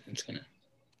Philippines. It's kind of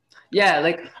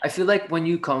like I feel like when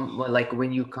you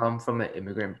come from an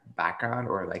immigrant background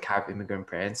or like have immigrant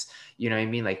parents, you know what I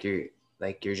mean? Like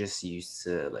you're just used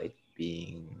to like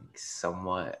being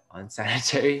somewhat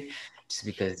unsanitary just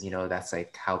because that's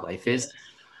like how life is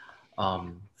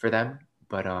for them,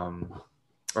 but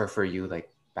or for you like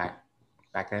back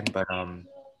then, but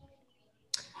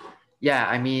yeah,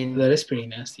 I mean that is pretty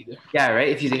nasty though. Yeah, right,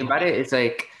 if you think about it, it's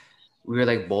like we were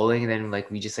like bowling and then like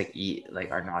we just like eat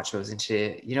like our nachos and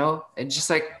shit, and just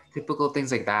like typical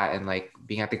things like that, and like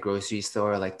being at the grocery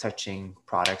store like touching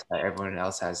products that everyone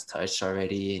else has touched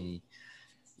already, and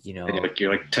and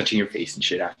you're like touching your face and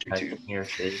shit after like, too. touching your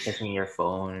face, touching your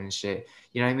phone and shit.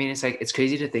 You know what I mean? It's like it's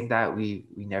crazy to think that we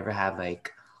never had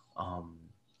like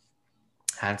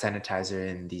hand sanitizer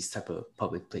in these type of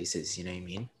public places. You know what I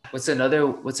mean? What's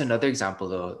another example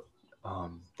though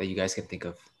that you guys can think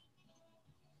of?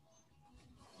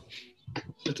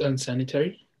 It's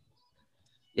unsanitary.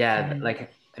 Yeah,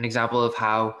 like an example of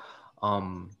how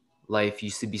life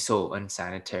used to be so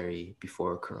unsanitary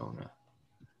before Corona.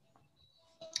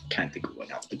 Can't think of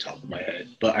one off the top of my head,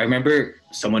 but I remember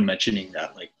someone mentioning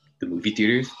that like the movie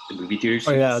theaters.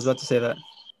 Oh yeah, I was about to say that.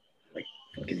 Like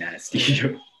fucking nasty.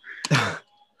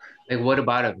 Like what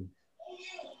about them?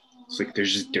 It's like they're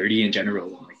just dirty in general.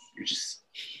 Like you're just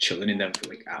chilling in them for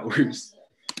like hours.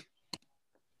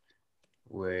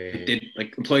 Where Did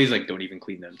like employees like don't even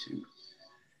clean them too?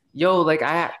 yo, like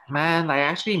I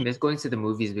actually miss going to the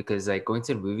movies because like going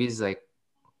to the movies like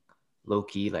low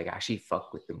key like actually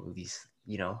fuck with the movies,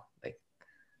 you know,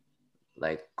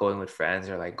 like going with friends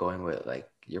or like going with like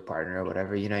your partner or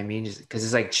whatever, you know what I mean? Just because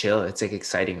it's like chill, it's like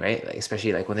exciting, right? Like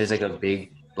especially like when there's like a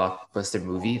big blockbuster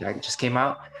movie that just came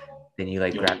out, then you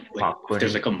like You grab know, like if popcorn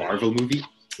there's and like a Marvel movie.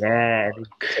 yeah, and then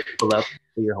you just, like, pull up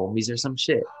with your homies or some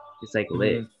shit. It's like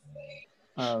lit.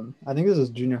 I think this was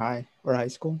junior high or high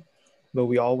school, but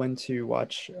we all went to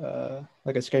watch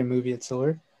like a scary movie at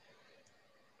Silver,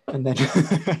 and then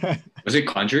Was it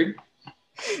Conjuring?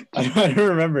 I don't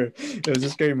remember. It was a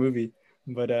scary movie,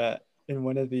 but in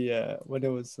one of the when it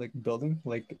was like building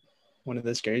like one of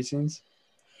the scary scenes,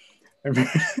 I remember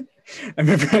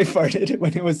I farted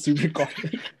when it was super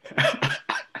quiet.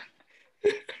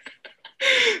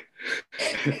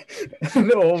 And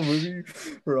the whole movie,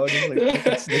 we're all just like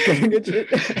fucking snickering and shit.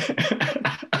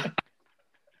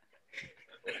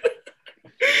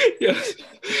 Yes,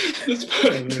 that's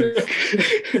fucked up.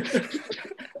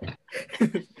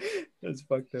 That's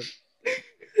fucked up.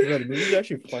 Bro, the movie's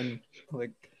actually fun.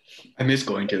 Like, I miss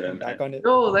going to them. back on it.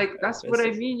 Yo, like that's what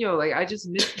I mean, yo. Like I just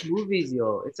miss movies,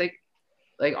 yo. It's like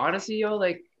honestly, yo,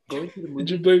 like going to the Did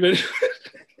you movies. blame anyone?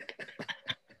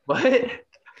 What?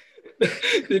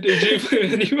 Did you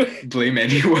blame anyone? Blame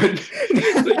anyone.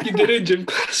 Like you did in gym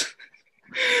class.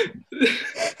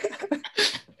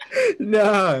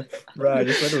 Nah, bro, I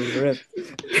just let it rip.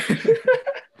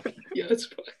 Yeah, it's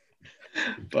fun.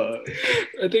 But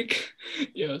I think,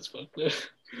 yeah, it's fucked up.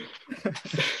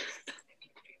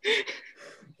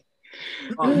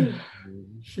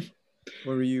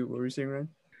 What were you saying, Ryan?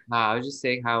 Nah, I was just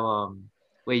saying how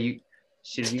wait,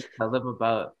 should we tell them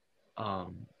about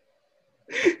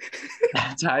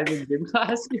that time in gym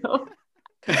class, yo?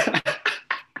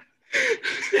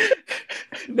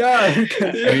 No,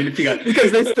 because, I mean, if you got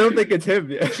because they still think it's him.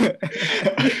 Yeah.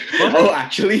 Oh,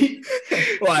 actually,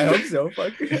 Well, I hope so.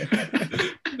 Fuck.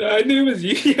 No, I knew it was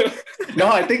you. Yo. no,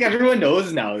 I think everyone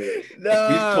knows now.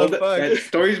 No, fuck. That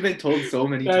story's been told so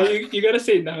many No, times. you gotta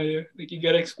say it now, yeah. Like you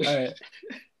gotta explain.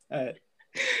 All right.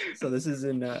 So this is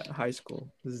in high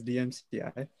school. This is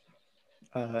DMCI.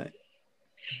 I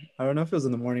don't know if it was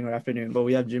in the morning or afternoon, but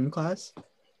we have gym class.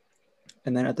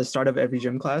 And then at the start of every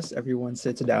gym class, everyone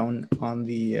sits down on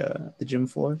the gym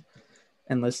floor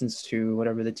and listens to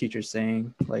whatever the teacher's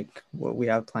saying, like what we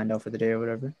have planned out for the day or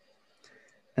whatever.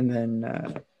 And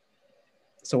then,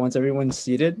 so once everyone's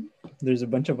seated, there's a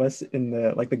bunch of us in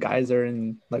the guys are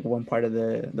in like one part of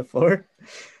the floor,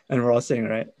 and we're all sitting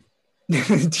right.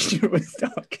 The teacher was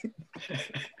talking.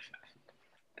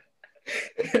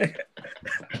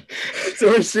 So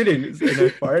we're sitting, and I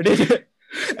farted,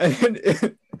 and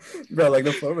then bro, like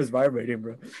the floor was vibrating,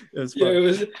 bro. It was Yeah, fun.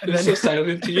 it was so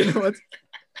silent to you.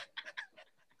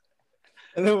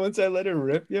 And then once I let it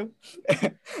rip, yo,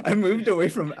 I moved away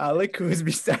from Alec, who was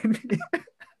beside me.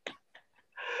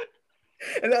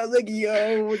 And I was like,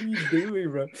 yo, what are you doing,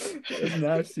 bro? That was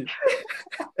nasty.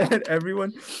 And then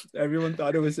everyone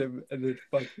thought it was him. And then,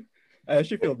 fuck, I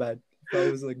actually feel bad. I thought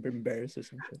I was like embarrassed or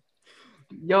something.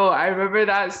 Yo, I remember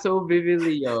that so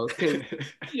vividly, yo.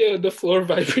 Yeah, the floor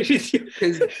vibrated you.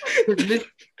 Because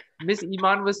Miss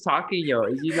Iman was talking, yo.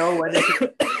 You know when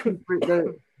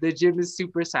the gym is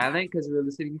super silent because we're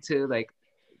listening to like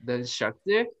the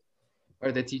instructor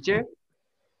or the teacher,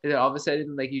 and then all of a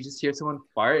sudden like you just hear someone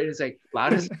fart and it's like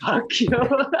loud as fuck, yo.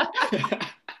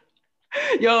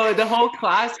 Yo, the whole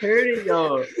class heard it,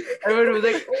 yo. Everyone was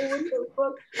like, "Oh, what the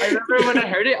fuck?" I remember when I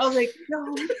heard it, I was like,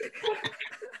 "Yo."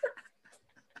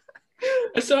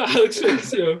 I saw Alex's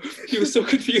face, yo. He was so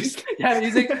confused. Yeah,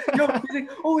 he's like,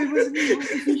 "Oh, it wasn't me. It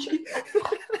wasn't me."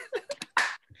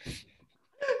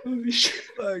 Holy shit.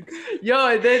 Fuck. Yo,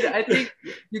 and then I think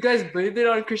you guys blamed it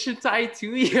on Christian Tai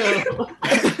too, yo.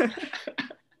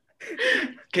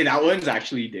 Okay, that one's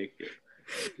actually dick.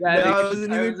 Yeah, No, I it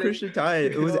wasn't even Christian Tai.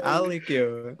 It was yo. Alec,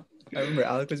 yo. I remember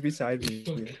Alec was beside me.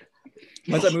 Yo.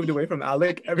 Once I moved away from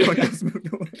Alec, everyone else moved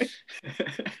away.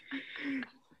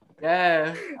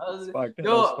 Yeah, Fuck,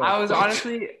 I was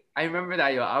honestly, I remember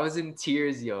that, yo. I was in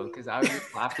tears, yo, because I was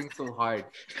just laughing so hard.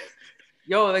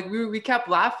 Yo, like we kept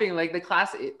laughing, like the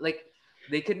class, like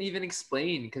they couldn't even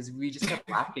explain because we just kept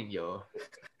laughing, yo.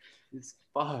 It's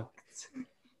fucked. And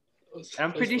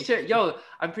I'm pretty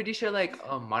sure, like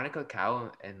Monica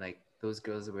Cow and like those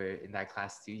girls were in that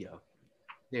class too, yo.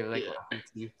 They were like laughing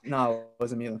too. No, it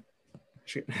wasn't me.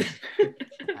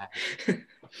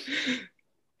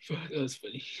 Fuck, that was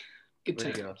funny. Good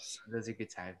times. Those are good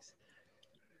times.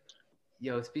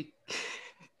 Yo, speaking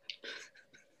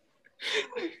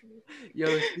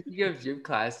of gym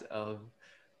class,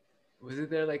 wasn't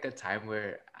there like a time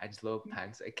where Angelo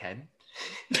pranks a Ken?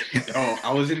 Oh,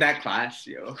 I was in that class,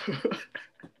 yo.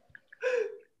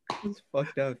 It's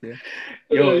fucked up, yeah.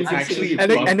 Yo, You can actually, see- And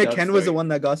the fucked up Ken was the story. one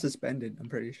that got suspended, I'm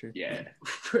pretty sure. Yeah.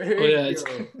 Oh yeah,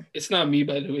 Yo. it's not me,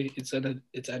 by the way. It's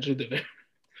Andrew the Bear.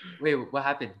 Wait, what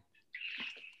happened?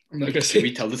 I'm not gonna Should say.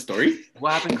 we tell the story?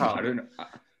 What happened, I Carl? don't know.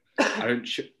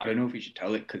 I don't know if we should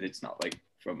tell it because it's not like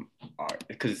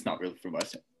because it's not really from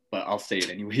us. But I'll say it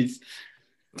anyways.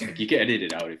 Like you can edit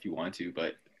it out if you want to,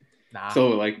 but Nah. so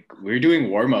like we're doing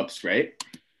warm-ups, right?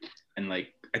 And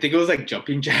like I think it was like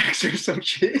jumping jacks or some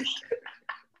shit.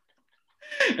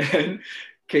 And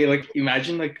okay, like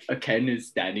imagine like a Ken is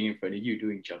standing in front of you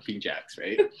doing jumping jacks,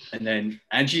 right? And then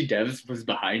Angie Devs was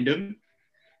behind him.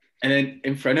 And then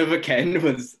in front of a Ken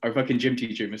was our fucking gym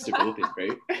teacher, Mr. Philippine,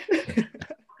 right?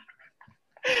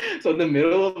 So in the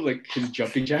middle of like his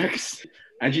jumping jacks,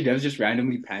 Angie Devs just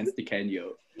randomly pants the Ken,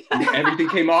 yo. And everything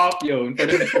came off, yo, in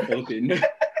front of Mr. Philippine.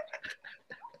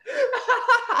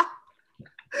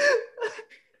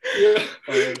 Yeah.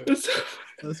 That's-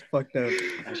 That's fucked up.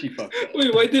 She fucked up.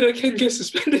 Wait, why did I can't get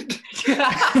suspended?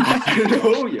 I don't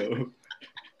know, yo.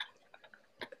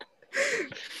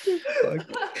 Fuck.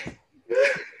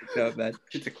 No, man.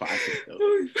 It's a classic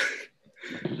though.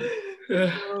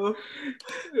 Yeah.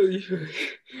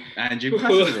 And gym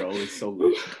classes are always so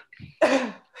lit.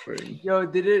 Yo,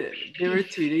 they were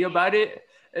tweeting about it,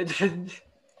 and then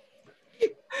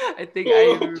I think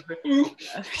I remember.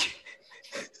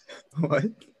 What?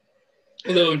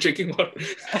 No, I'm drinking water.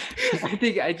 I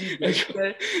think IG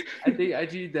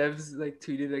Devs like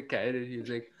tweeted a cat, and he was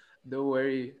like, "Don't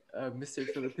worry, Mr.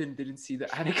 Philippine didn't see the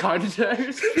anaconda."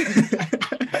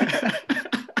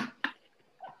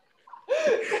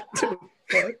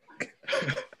 Fuck.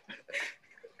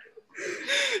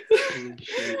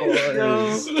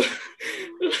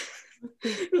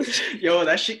 Yo,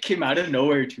 that shit came out of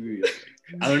nowhere too. Yo.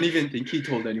 I don't even think he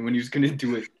told anyone he was gonna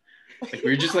do it. Like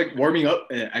we were just like warming up,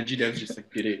 and Angie Devs just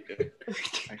like did it.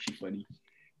 Actually funny.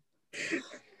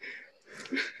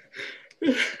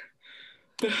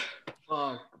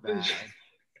 Fuck, man.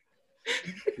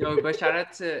 Yo, but shout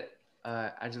out to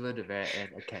Angelo DeVere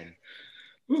and Ken.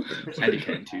 And you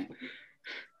can too.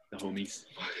 The homies.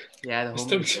 Yeah, the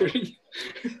Stop homies. cheering.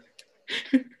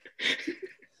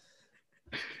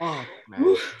 Oh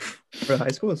man. Bro, high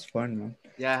school was fun, man.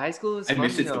 Yeah, high school was I fun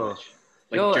miss it so though. much.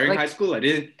 Like Yo, during like- high school, I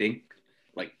didn't think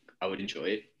like I would enjoy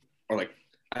it, or like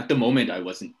at the moment I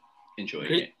wasn't enjoying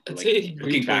Great. it. But, I'd like say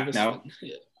looking grade 12 back was now, fun.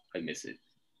 Yeah. I miss it.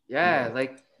 Yeah, Yeah.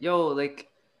 like yo, like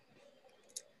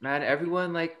man,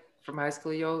 everyone like from high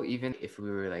school, yo, even if we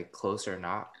were like close or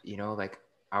not, you know, like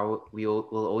we'll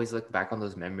always look back on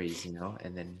those memories, you know,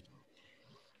 and then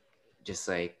just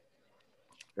like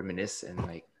reminisce and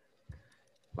like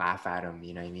laugh at them,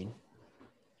 you know what I mean?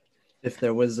 If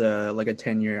there was like a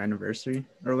 10-year anniversary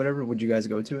or whatever, would you guys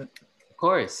go to it? Of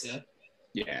course. Yeah.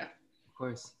 Yeah. Of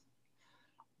course.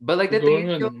 But like the Going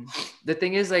thing, on- the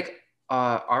thing is like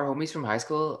our homies from high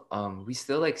school, we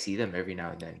still like see them every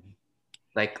now and then.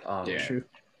 Like Yeah. True.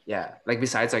 yeah, like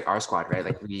besides like our squad, right?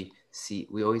 Like we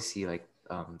always see like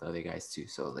the other guys too.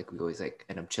 So like we always like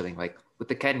end up chilling like with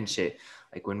the Ken and shit.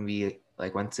 Like when we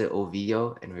like went to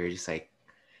OVO and we were just like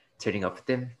turning up with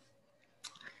them.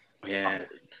 Yeah.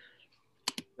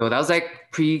 Yo, that was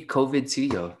like pre-COVID too,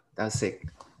 yo. That was sick.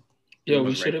 Yo, It we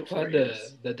was should right have planned before,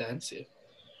 yes. the dance. Yeah.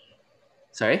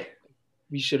 Sorry?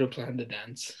 We should have planned the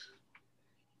dance.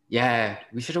 Yeah,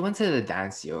 we should have went to the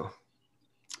dance, yo.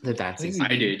 The I dances. think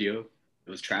I did, yo. It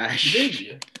was trash. You did,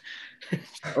 yeah.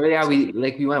 Oh yeah, we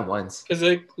went once. Because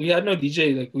like we had no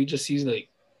DJ. Like we just used like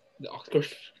the awkward.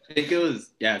 I think it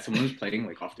was someone was playing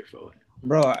like off their phone.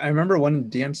 Bro, I remember one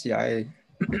DMCI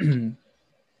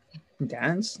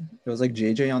dance. It was like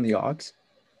JJ on the aux.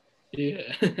 Yeah.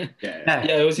 Yeah. Yeah,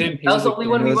 it was him. He That was the like, only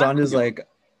And one it we was went on his to.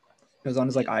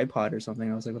 like iPod or something.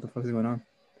 I was like, what the fuck is going on?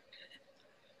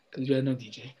 Because we had no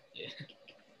DJ. Yeah.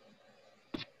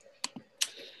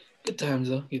 Good times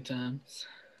though. Good times.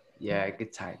 Yeah,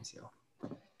 good times, yo.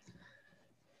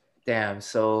 Damn,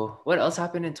 so what else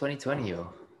happened in 2020,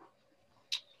 yo?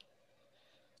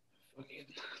 Fucking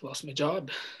lost my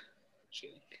job.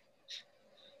 Shit.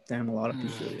 Damn, a lot of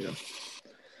people, you know.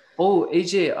 Oh,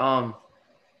 AJ,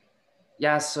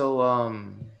 yeah, so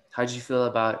how'd you feel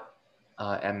about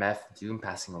MF Doom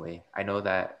passing away? I know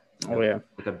that Oh yeah.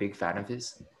 like a big fan of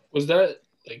his. Was that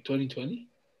like 2020?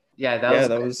 Yeah, Yeah,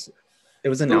 that was it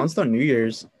was announced on New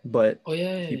Year's, but Oh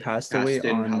yeah. he passed Passed away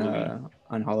in on Halloween.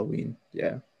 on Halloween.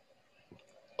 Yeah.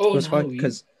 Oh, It was fucked no.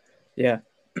 because yeah.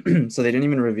 So they didn't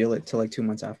even reveal it till like 2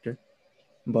 months after.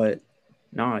 But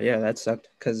no, yeah, that sucked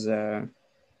because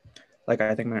like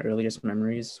I think my earliest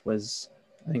memories was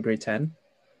I think grade 10,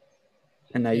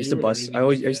 and I Yeah, used you to were bus.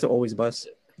 really big I used to fan. always bus,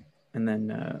 and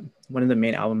then one of the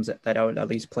main albums that I would at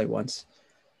least play once,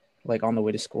 like on the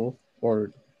way to school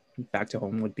or back to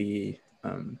home, would be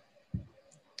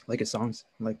like his songs,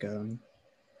 like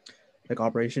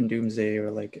Operation Doomsday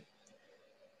or like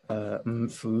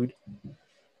Food.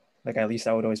 Like at least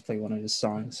I would always play one of his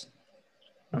songs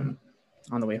um,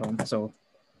 on the way home. So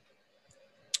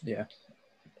yeah,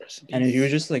 Rest in and he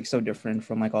was peace. just like so different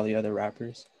from like all the other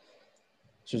rappers,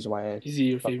 which is why I Is he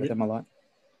your fuck with favorite? him a lot.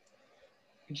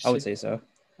 Would you I would say? say so.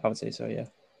 I would say so. Yeah.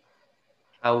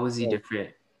 How was he Yo, different?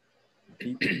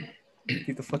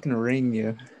 keep the fucking ring,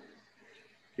 yeah.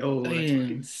 Yo, that's Damn.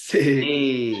 fucking sick.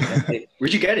 Hey, that's it.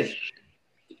 Where'd you get it?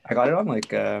 I got it on like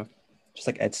just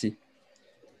like Etsy.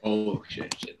 Oh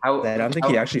shit. How, I don't think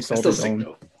he how actually That's sold still his sick own.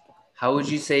 though. how would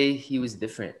you say he was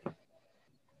different?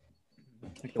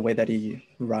 Like the way that he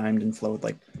rhymed and flowed,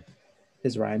 like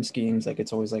his rhyme schemes, like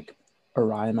it's always like a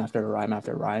rhyme after a rhyme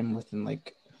after a rhyme within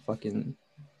like fucking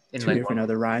In two like different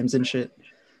other rhymes and shit.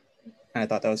 And I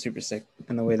thought that was super sick.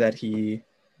 And the way that he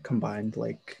combined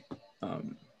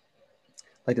um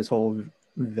like this whole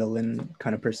villain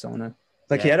kind of persona.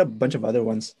 Like he Yeah. had a bunch of other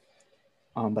ones.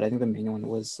 But I think the main one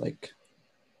was like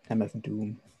MF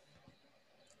Doom.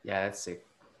 Yeah, that's sick.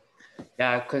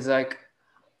 Yeah, cause like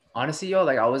honestly, yo,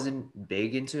 like I wasn't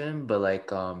big into him, but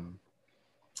like I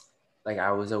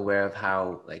was aware of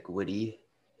how like witty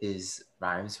his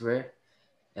rhymes were,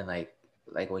 and like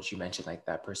what you mentioned, like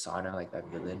that persona, like that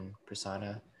villain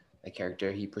persona, like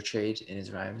character he portrayed in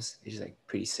his rhymes, is like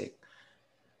pretty sick.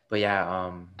 But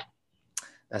yeah,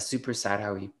 that's super sad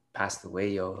how he passed away,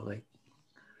 yo. Like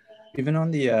Even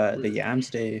on the Yams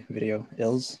Day video,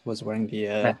 Ills was wearing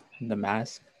yeah, the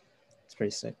mask. It's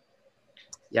pretty sick.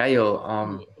 yeah, yo,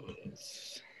 What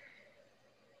else?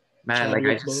 man, like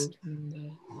I Chadwick just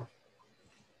Boseman,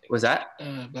 was that.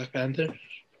 Black Panther.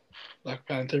 Black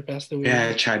Panther passed away.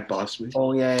 Yeah, Chad Bossman.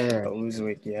 Oh yeah.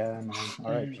 Bosewick, yeah, man.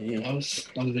 R.I.P. I was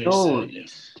very No, sad. Yeah.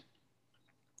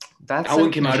 that's That one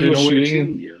like came Like out he of was nowhere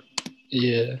shooting. too.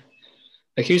 Yeah.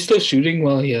 Like he was still shooting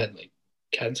while he had like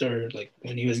cancer, like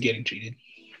when he was getting treated.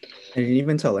 And he didn't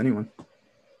even tell anyone.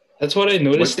 That's what I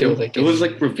noticed too. Like it was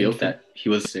in like revealed Endgame. that he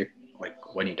was sick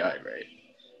like when he died, right?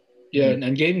 Yeah, in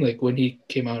Endgame, like when he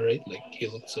came out, right? Like he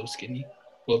looked so skinny.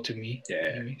 Well, to me,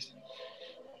 Yeah. anyways.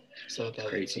 So I thought like,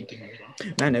 Crazy. something was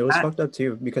wrong. Man, it was Ah. fucked up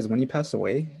too because when he passed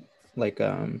away, like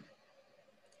I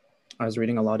was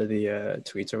reading a lot of the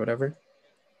tweets or whatever,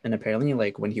 and apparently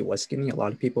like when he was skinny, a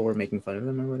lot of people were making fun of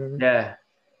him or whatever. Yeah,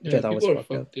 Which I Yeah, thought was people are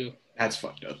fucked up. fucked too. That's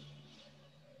fucked up.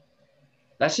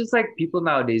 that's just like people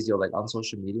nowadays, yo. Like on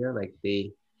social media, like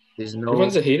there's no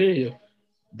Everyone's a hater, yo.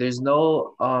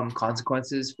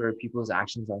 consequences for people's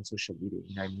actions on social media.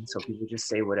 You know what I mean? So people just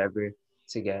say whatever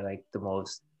to get like the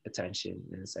most attention,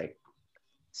 and it's like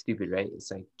stupid, right? It's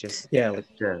like just Yeah, like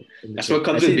That's what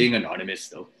comes I with see- being anonymous,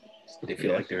 though. They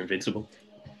feel Yeah. like they're invincible.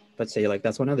 but say like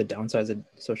that's one of the downsides of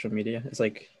social media. It's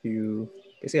like you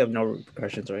basically have no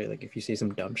repercussions, right? Like if you say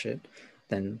some dumb shit,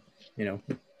 then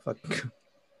fuck,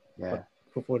 yeah.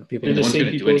 what people They're the No one's same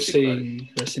gonna do people anything about saying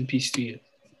rest in peace to you.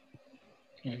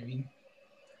 You know what I mean?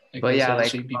 Like But those yeah, are the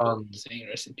like same people saying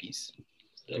rest in peace.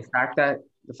 So,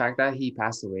 the fact that he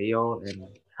passed away, yo, and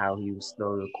how he was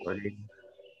still recording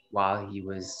while he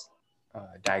was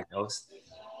diagnosed,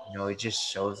 it just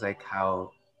shows like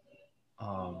how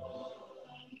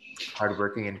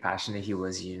hardworking and passionate he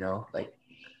was, like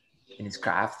in his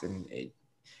craft, and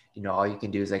all you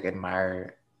can do is like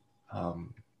admire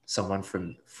someone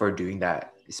for doing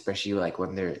that, especially like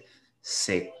when they're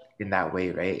sick in that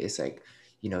way, right? It's like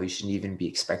you shouldn't even be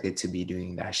expected to be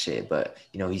doing that shit, but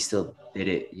he still did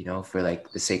it, for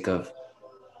like the sake of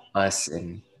us,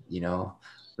 and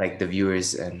like the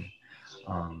viewers, and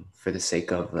for the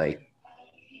sake of like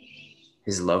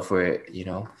his love for it,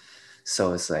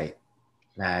 so it's like,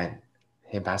 man,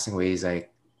 him passing away is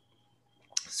like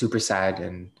super sad.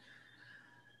 And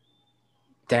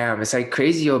damn, it's like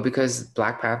crazy, yo, because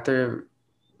Black Panther,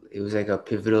 it was like a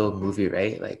pivotal movie,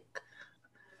 right? Like,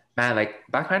 man, like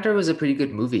Black Panther was a pretty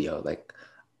good movie, yo. Like,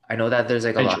 I know that there's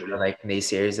like a I lot enjoyed of it. like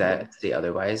naysayers that say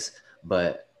otherwise,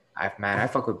 but I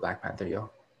fuck with Black Panther,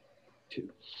 yo.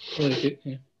 I like it.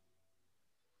 Yeah.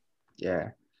 Yeah.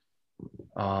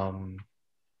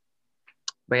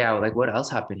 But yeah, like what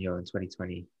else happened, yo, in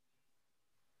 2020?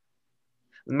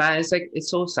 Man, it's like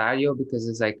it's so sad, yo, because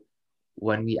it's like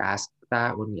when we ask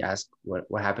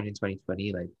what happened in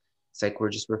 2020, like it's like we're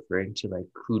just referring to like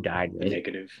who died, The right?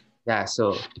 negative. Yeah,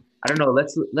 so I don't know.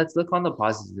 Let's look on the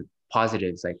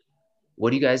positives. Like,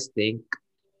 what do you guys think?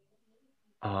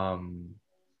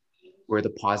 were the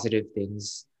positive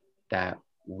things that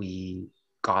we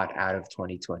got out of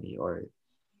 2020 or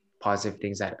positive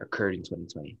things that occurred in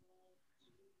 2020?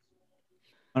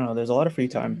 I don't know. There's a lot of free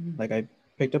time. Like I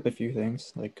picked up a few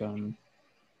things. Like oh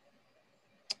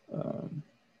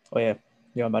yeah,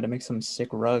 I'm about to make some sick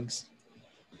rugs.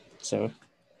 So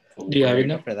Do you have it gearing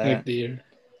now? up for Like that. the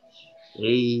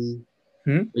Hey,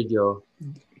 Hmm? video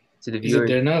to the is it viewers.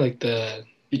 there now? Like the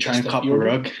You trying to stuff cop you a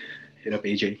ordered? rug? Hit up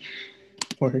AJ.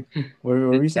 Where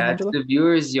were we saying, Yeah, to Angela? the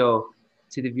viewers, yo.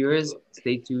 To the viewers,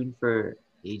 stay tuned for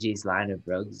AJ's line of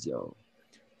rugs, yo.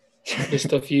 The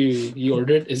stuff you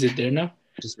ordered, is it there now?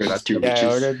 Just Rugs got to some.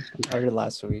 Yeah, riches. I ordered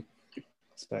last week.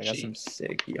 So I got some Jeez.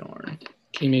 sick yarn.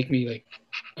 Can you make me like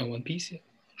a one piece? Yeah.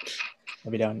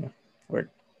 I'll be down, yeah. Word.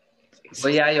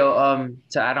 But yeah, yo,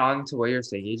 to add on to what you're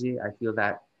saying, AJ, I feel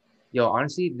that, yo,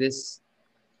 honestly, this,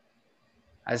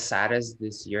 as sad as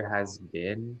this year has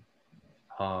been,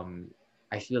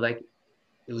 I feel like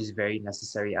it was very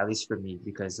necessary, at least for me,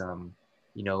 because,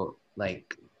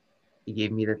 like it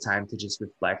gave me the time to just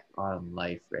reflect on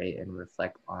life, right? And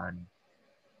reflect on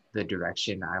the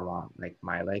direction I want like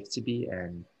my life to be,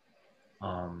 and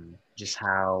just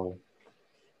how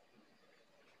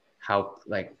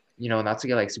like, not to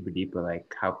get like super deep, but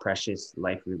like how precious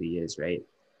life really is, right?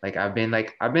 Like I've been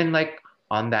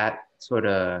on that sort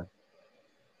of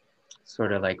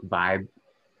like vibe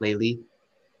lately.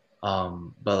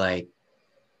 But like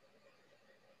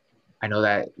I know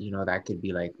that, that could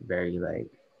be like very like,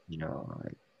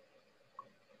 like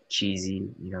cheesy,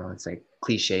 it's like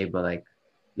cliche, but like,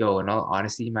 yo, in all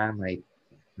honesty, man, like,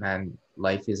 man,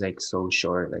 life is like so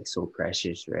short, like so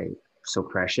precious, right? So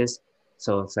precious.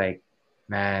 So it's like,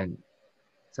 man,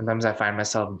 sometimes I find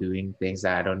myself doing things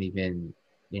that I don't even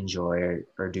enjoy,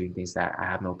 or doing things that I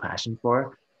have no passion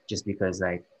for, just because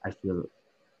like I feel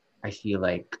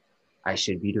like I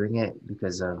should be doing it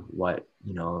because of what,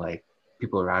 like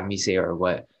people around me say, or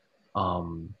what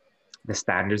um the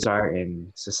standards are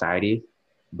in society.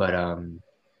 But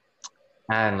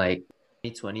and like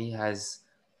 2020 has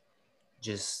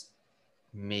just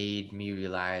made me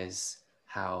realize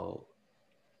how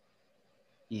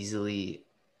easily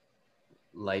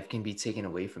life can be taken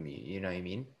away from you, you know what I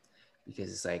mean?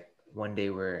 Because it's like one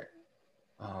day we're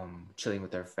chilling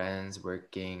with our friends,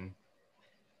 working,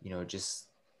 just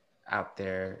out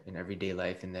there in everyday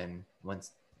life, and then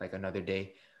once, like another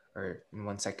day or in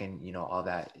 1 second, all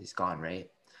that is gone, right?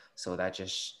 So that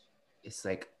just, it's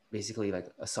like basically like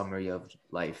a summary of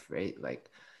life, right? Like,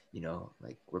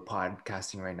 like we're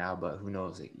podcasting right now, but who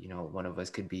knows, like, one of us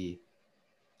could be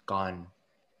gone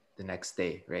the next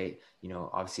day, right?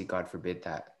 Obviously God forbid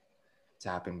that to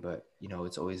happen, but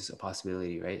it's always a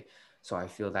possibility, right? So I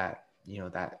feel that,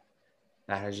 that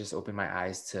has just opened my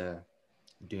eyes to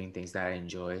doing things that I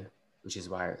enjoy, which is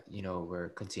why, we're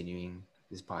continuing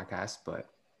this podcast. But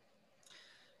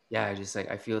yeah, I just like,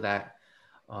 I feel that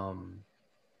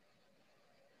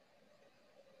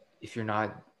if you're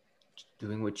not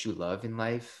doing what you love in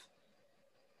life,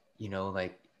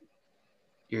 like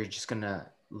you're just gonna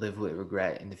live with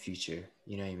regret in the future.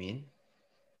 You know what I mean?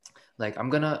 Like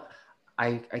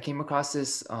I came across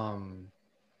this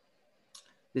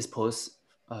post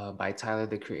by Tyler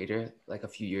the Creator like a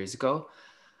few years ago,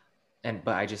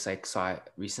 but I just like saw it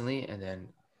recently, and then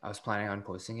I was planning on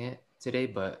posting it today,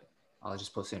 but I'll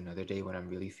just post it another day when I'm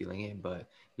really feeling it. But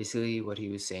basically what he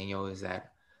was saying, is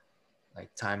that like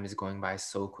time is going by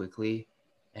so quickly,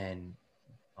 and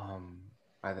um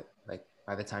by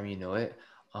the time you know it,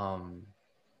 um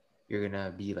you're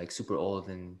gonna be like super old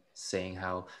and saying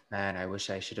how, man, I wish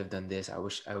I should have done this. I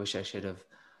wish I should have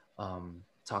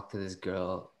talked to this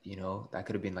girl, that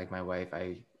could have been like my wife.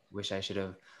 I wish I should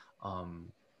have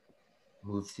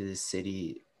moved to this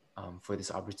city for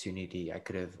this opportunity. I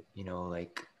could have,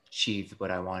 like achieved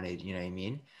what I wanted, you know what I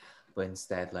mean? But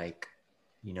instead, like,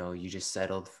 you just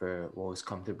settled for what was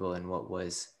comfortable and what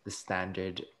was the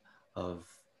standard of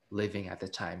living at the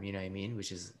time, you know what I mean?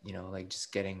 Which is, like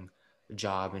just getting a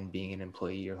job and being an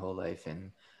employee your whole life,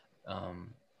 and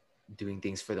doing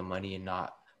things for the money and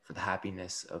not for the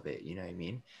happiness of it, you know what I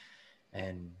mean?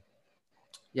 And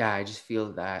yeah, I just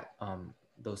feel that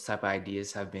those type of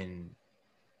ideas have been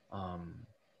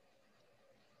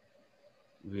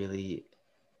really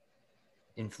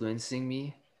influencing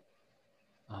me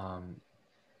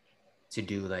to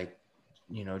do like,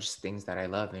 just things that I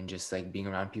love, and just like being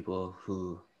around people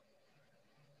who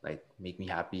like make me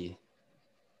happy.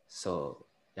 So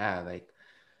yeah, like,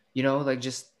 like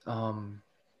just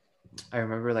I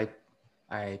remember like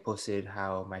I posted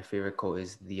how my favorite quote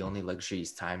is "the only luxury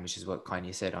is time," which is what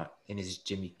Kanye said in his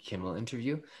Jimmy Kimmel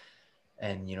interview.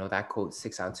 And that quote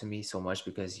sticks out to me so much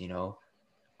because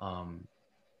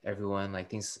everyone like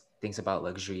thinks about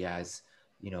luxury as,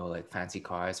 you know, like fancy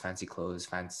cars, fancy clothes,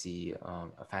 fancy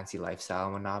a fancy lifestyle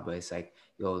and whatnot. But it's like,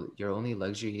 yo, your only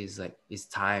luxury is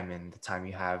time, and the time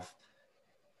you have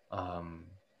um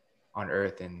on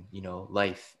earth, and you know,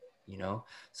 life, you know.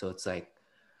 So it's like,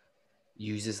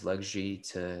 use this luxury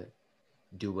to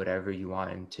do whatever you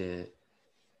want, and to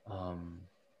um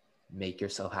make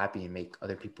yourself happy and make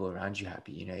other people around you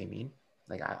happy, you know what I mean?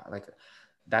 Like I like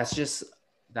that's just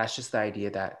the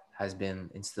idea that has been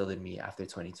instilled in me after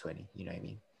 2020, you know what I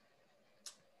mean?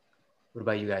 What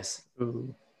about you guys?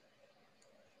 Ooh.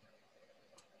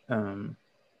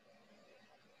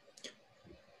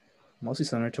 Mostly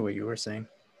similar to what you were saying,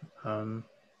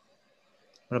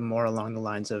 but more along the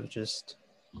lines of just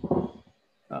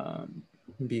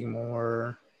being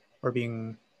more, or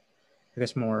being, I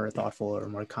guess, more thoughtful or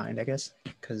more kind, I guess,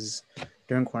 because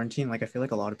during quarantine, like I feel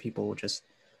like a lot of people just,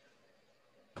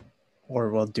 or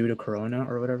well, due to Corona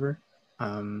or whatever,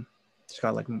 just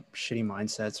got like shitty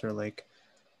mindsets, or like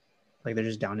they're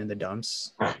just down in the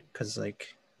dumps because,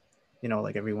 like, you know,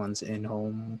 like everyone's in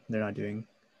home, they're not doing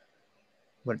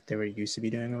what they were used to be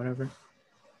doing or whatever.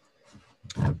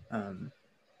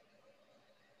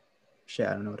 Shit,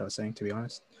 I don't know what I was saying, to be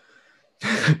honest.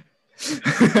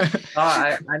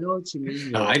 I know what you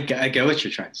mean. No, I get what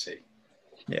you're trying to say.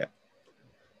 Yeah,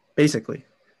 basically.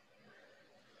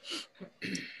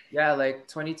 Yeah, like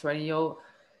 2020, yo,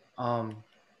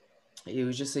 it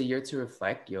was just a year to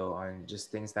reflect, yo, on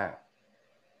just things that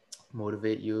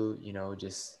motivate you, you know.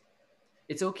 Just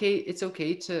it's okay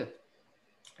to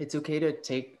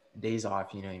take days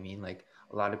off, you know what I mean? Like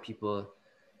a lot of people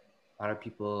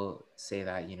say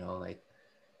that, you know, like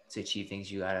to achieve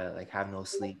things you gotta like have no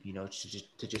sleep, you know,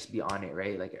 to just be on it,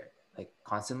 right? Like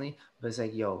constantly. But it's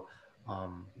like, yo,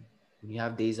 when you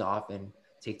have days off and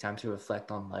take time to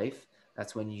reflect on life,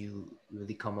 that's when you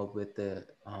really come up with the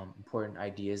important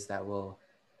ideas that will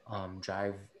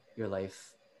drive your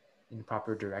life in the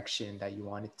proper direction that you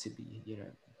want it to be, you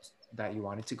know, that you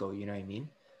want it to go, you know what I mean?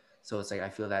 So it's like, I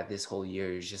feel that this whole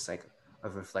year is just like a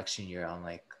reflection year on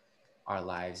like our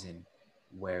lives and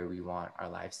where we want our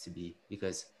lives to be,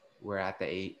 because we're at that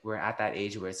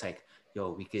age where it's like,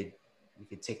 yo, we could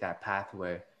take that path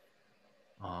where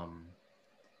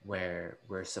we're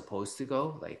supposed to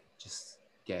go, like just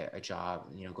get a job,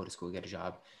 you know, go to school, get a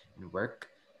job and work,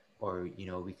 or, you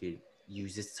know, we could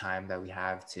use this time that we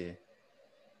have to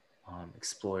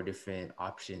explore different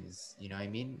options, you know what I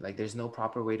mean? Like there's no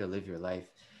proper way to live your life.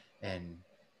 And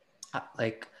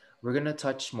like we're gonna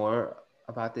touch more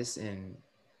about this on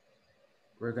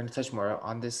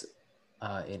this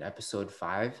in episode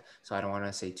 5, so I don't want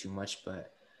to say too much,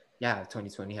 but yeah,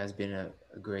 2020 has been a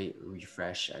great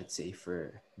refresh, I'd say,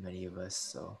 for many of us.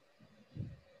 So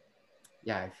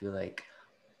yeah, I feel like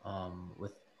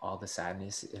with all the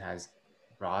sadness it has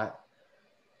brought,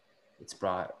 it's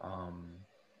brought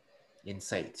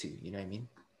insight too, you know what I mean?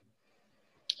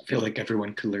 I feel like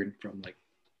everyone could learn from like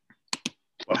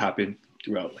what happened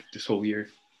throughout like this whole year.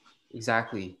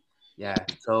 Exactly.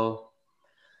 So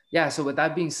with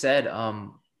that being said,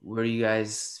 where do you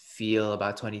guys feel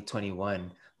about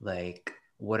 2021? Like,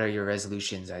 what are your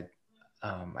resolutions? I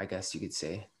guess you could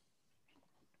say.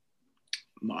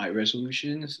 My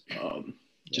resolutions,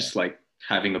 just like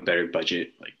having a better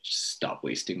budget, like just stop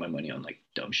wasting my money on like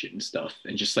dumb shit and stuff,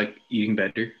 and just like eating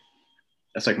better.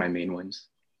 That's like my main ones.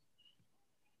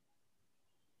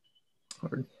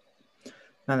 Or,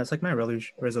 man, that's like my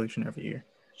resolution every year,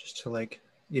 just to like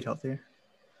eat healthier.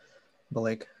 But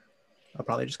like, I'll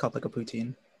probably just cop like a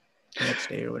poutine the next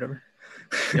day or whatever.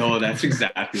 No, that's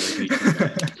exactly like me too.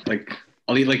 Like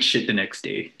I'll eat like shit the next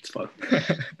day. It's fucked.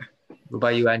 What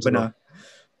about you, But Angelo?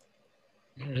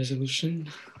 no, Resolution?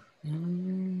 I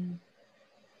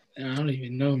don't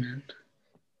even know, man.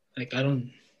 Like, I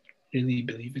don't really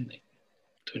believe in like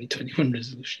 2021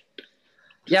 resolution.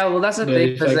 Yeah, well, that's the But thing,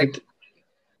 if because I like could,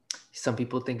 some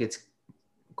people think it's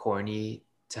corny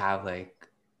to have like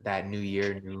that new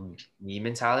year, new me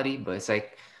mentality, but it's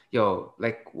like, yo,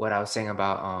 like what I was saying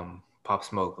about Pop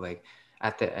Smoke, like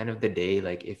at the end of the day,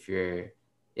 like if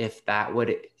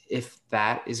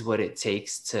that is what it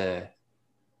takes to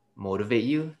motivate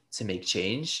you to make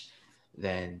change,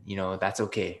 then you know that's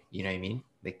okay. You know what I mean?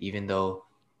 Like even though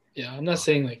yeah, I'm not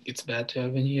saying like it's bad to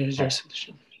have a New Year's Yeah.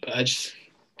 resolution, but I just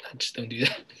don't do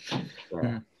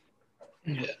that.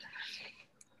 Yeah.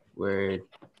 we're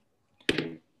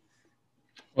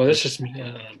Well, that's just me. I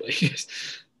don't know about you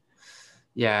guys.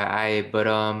 but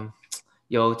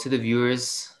yo, to the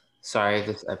viewers, sorry if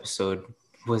this episode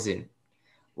wasn't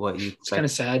what you It's kind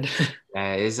expected. of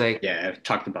sad, It's like Yeah, I've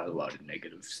talked about a lot of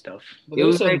negative stuff. but It there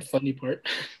was was some like- funny part.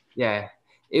 yeah,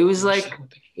 It was like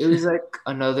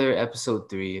another episode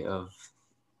 3 of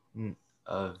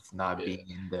not Yeah. being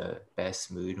in the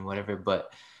best mood and whatever.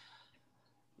 But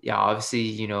yeah, obviously,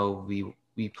 you know,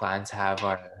 we plan to have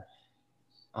our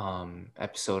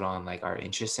episode on like our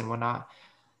interests and whatnot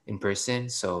in person.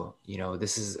 So, you know,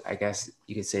 this is, I guess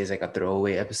you could say, is like a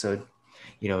throwaway episode,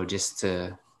 you know, just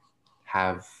to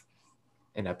have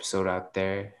an episode out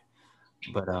there.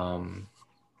 But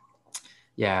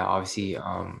yeah, obviously,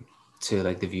 to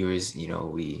like the viewers, you know,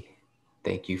 we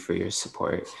thank you for your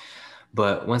support.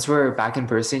 But once we're back in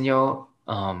person, yo,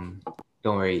 don't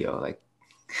worry, yo, like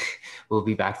we'll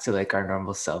be back to like our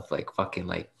normal self, like fucking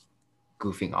like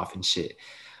goofing off and shit.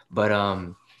 But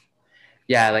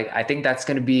yeah, like I think that's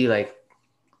gonna be like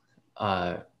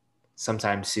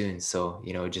sometime soon. So,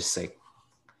 you know, just like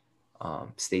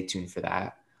stay tuned for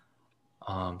that.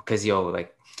 Cause yo,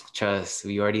 like trust,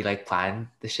 we already like planned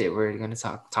the shit we're gonna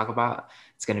talk about.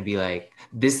 It's gonna be like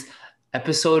this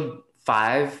episode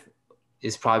 5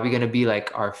 is probably gonna be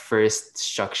like our first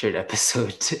structured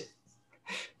episode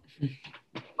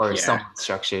or somewhat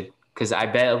structured. Cause I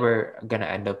bet we're gonna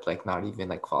end up like not even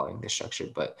like following the structure.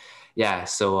 But yeah,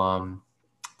 so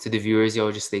to the viewers,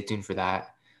 yo, just stay tuned for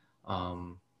that.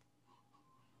 And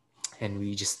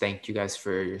we just thank you guys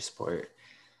for your support.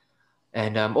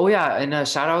 And oh yeah, and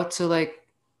shout out to like,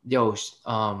 yo,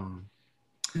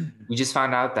 we just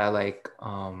found out that like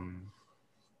our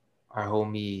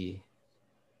homie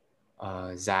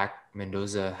Zach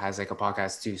Mendoza has like a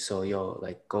podcast too. So yo,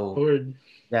 like go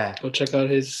check out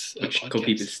his go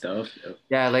peep his stuff.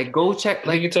 Yeah, like go check.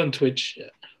 I think it's on Twitch.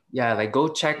 Yeah, like go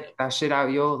check that shit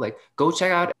out, yo. Like go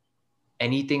check out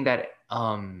anything that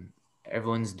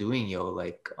everyone's doing, yo.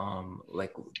 Like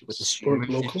with the support streamers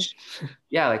local.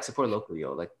 Yeah, like support local,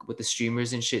 yo. Like with the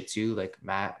streamers and shit too, like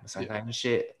Matt and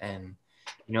shit, and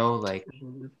you know, like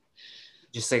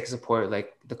just like support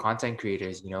like the content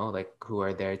creators, you know, like who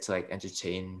are there to like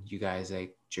entertain you guys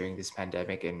like during this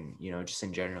pandemic, and you know, just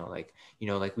in general, like, you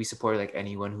know, like we support like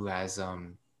anyone who has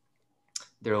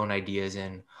their own ideas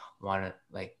and want to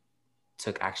like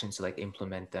took action to like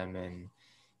implement them and,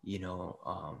 you know,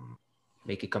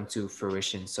 make it come to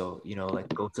fruition. So, you know, like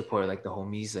go support like the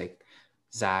homies like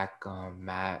Zach,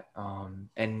 Matt,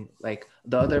 and like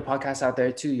the other podcasts out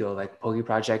there too, yo, like Pogi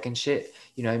Project and shit.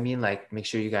 You know what I mean? Like make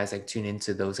sure you guys like tune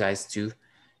into those guys too.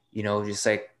 You know, just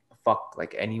like fuck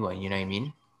like anyone, you know what I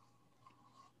mean?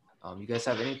 You guys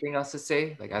have anything else to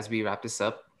say? Like as we wrap this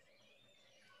up?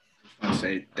 I want to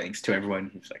say thanks to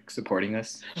everyone who's like supporting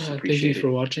us. Thank you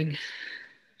for watching.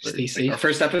 Stay safe. Our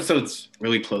first episode's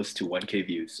really close to 1K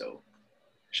views, so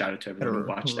shout out to everyone who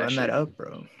watched that. Run that up,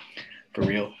 bro. For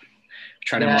real.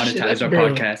 Trying to monetize our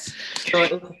podcast.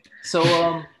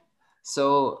 So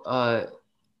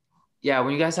yeah,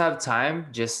 when you guys have time,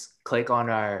 just click on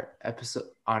our episode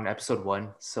 1,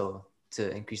 so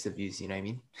to increase the views, you know what I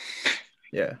mean?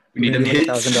 Yeah, we need a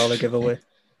 $1,000 giveaway.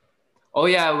 Oh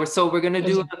yeah, we're gonna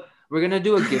do a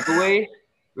giveaway.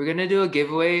 We're gonna do a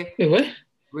giveaway. Wait, what?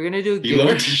 We're gonna do a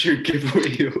V-Loan t-shirt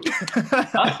giveaway.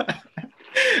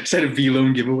 Instead of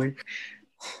V-Loan giveaway.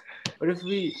 What if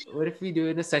we do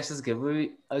an essentials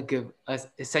giveaway?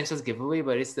 Essentials giveaway,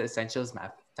 but it's the essentials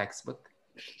math textbook.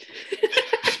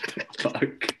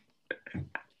 Fuck.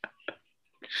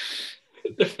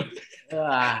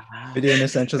 We do an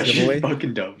essentials giveaway.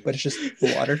 Fucking dumb. But it's just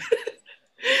water.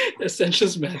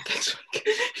 Essentials math textbook.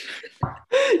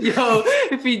 Yo,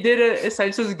 if we did an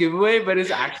essentials giveaway, but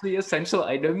it's actually essential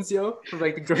items, yo, from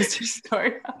like the grocery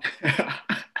store.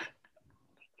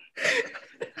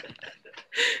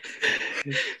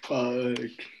 Fuck.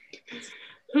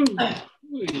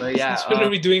 But yeah, when are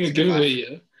we doing a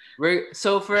giveaway?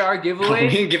 So for our giveaway,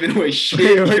 we ain't giving away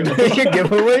shit. We're doing a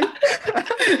giveaway.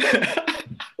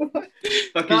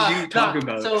 What the fuck is you talking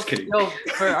about? So, Just kidding. yo,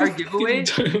 for our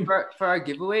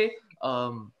giveaway,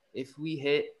 if we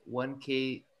hit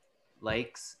 1K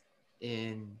likes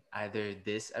in either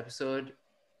this episode,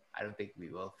 I don't think we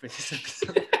will for this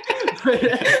episode.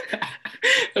 I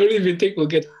don't even think we'll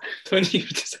get 20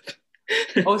 for this episode.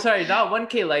 Oh, sorry, not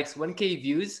 1K likes, 1K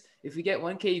views. If we get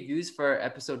 1K views for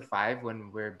episode 5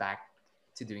 when we're back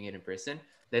to doing it in person,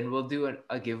 then we'll do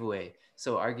a giveaway.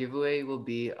 So our giveaway will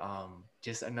be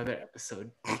just another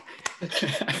episode.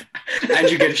 And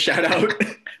you get a shout out.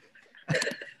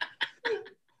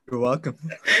 You're welcome.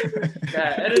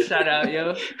 Yeah, and a shout out,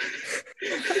 yo.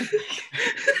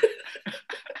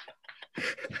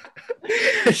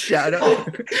 Shout out.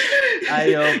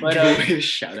 Yo, but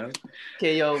shout out.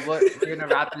 Okay, yo, we're gonna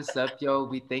wrap this up, yo.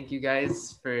 We thank you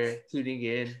guys for tuning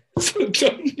in. So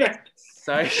dumb, man.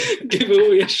 Sorry. Give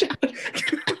away a shout out.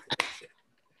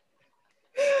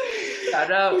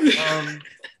 Shout out.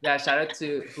 Yeah, shout out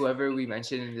to whoever we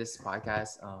mentioned in this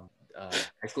podcast.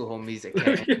 High school homies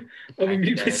again. I'll be and,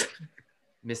 mute myself.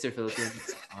 Mr.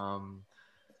 Philippines.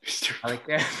 Mr. I like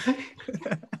that.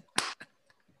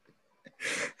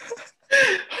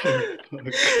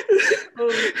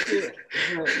 Holy shit.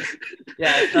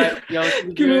 Yeah, sorry. Yo,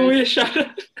 Give away a shout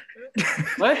out.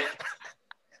 What?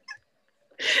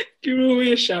 Give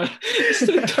away a shout out.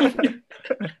 So dumb.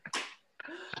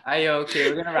 Okay,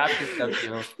 we're gonna wrap this up,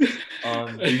 yo.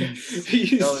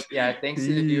 Peace. So yeah, thanks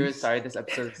to the viewers. Sorry, this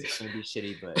episode is gonna be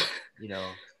shitty, but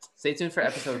stay tuned for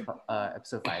episode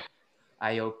 5.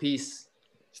 Peace.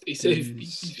 Stay safe.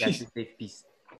 Peace. Yeah, stay safe. Peace.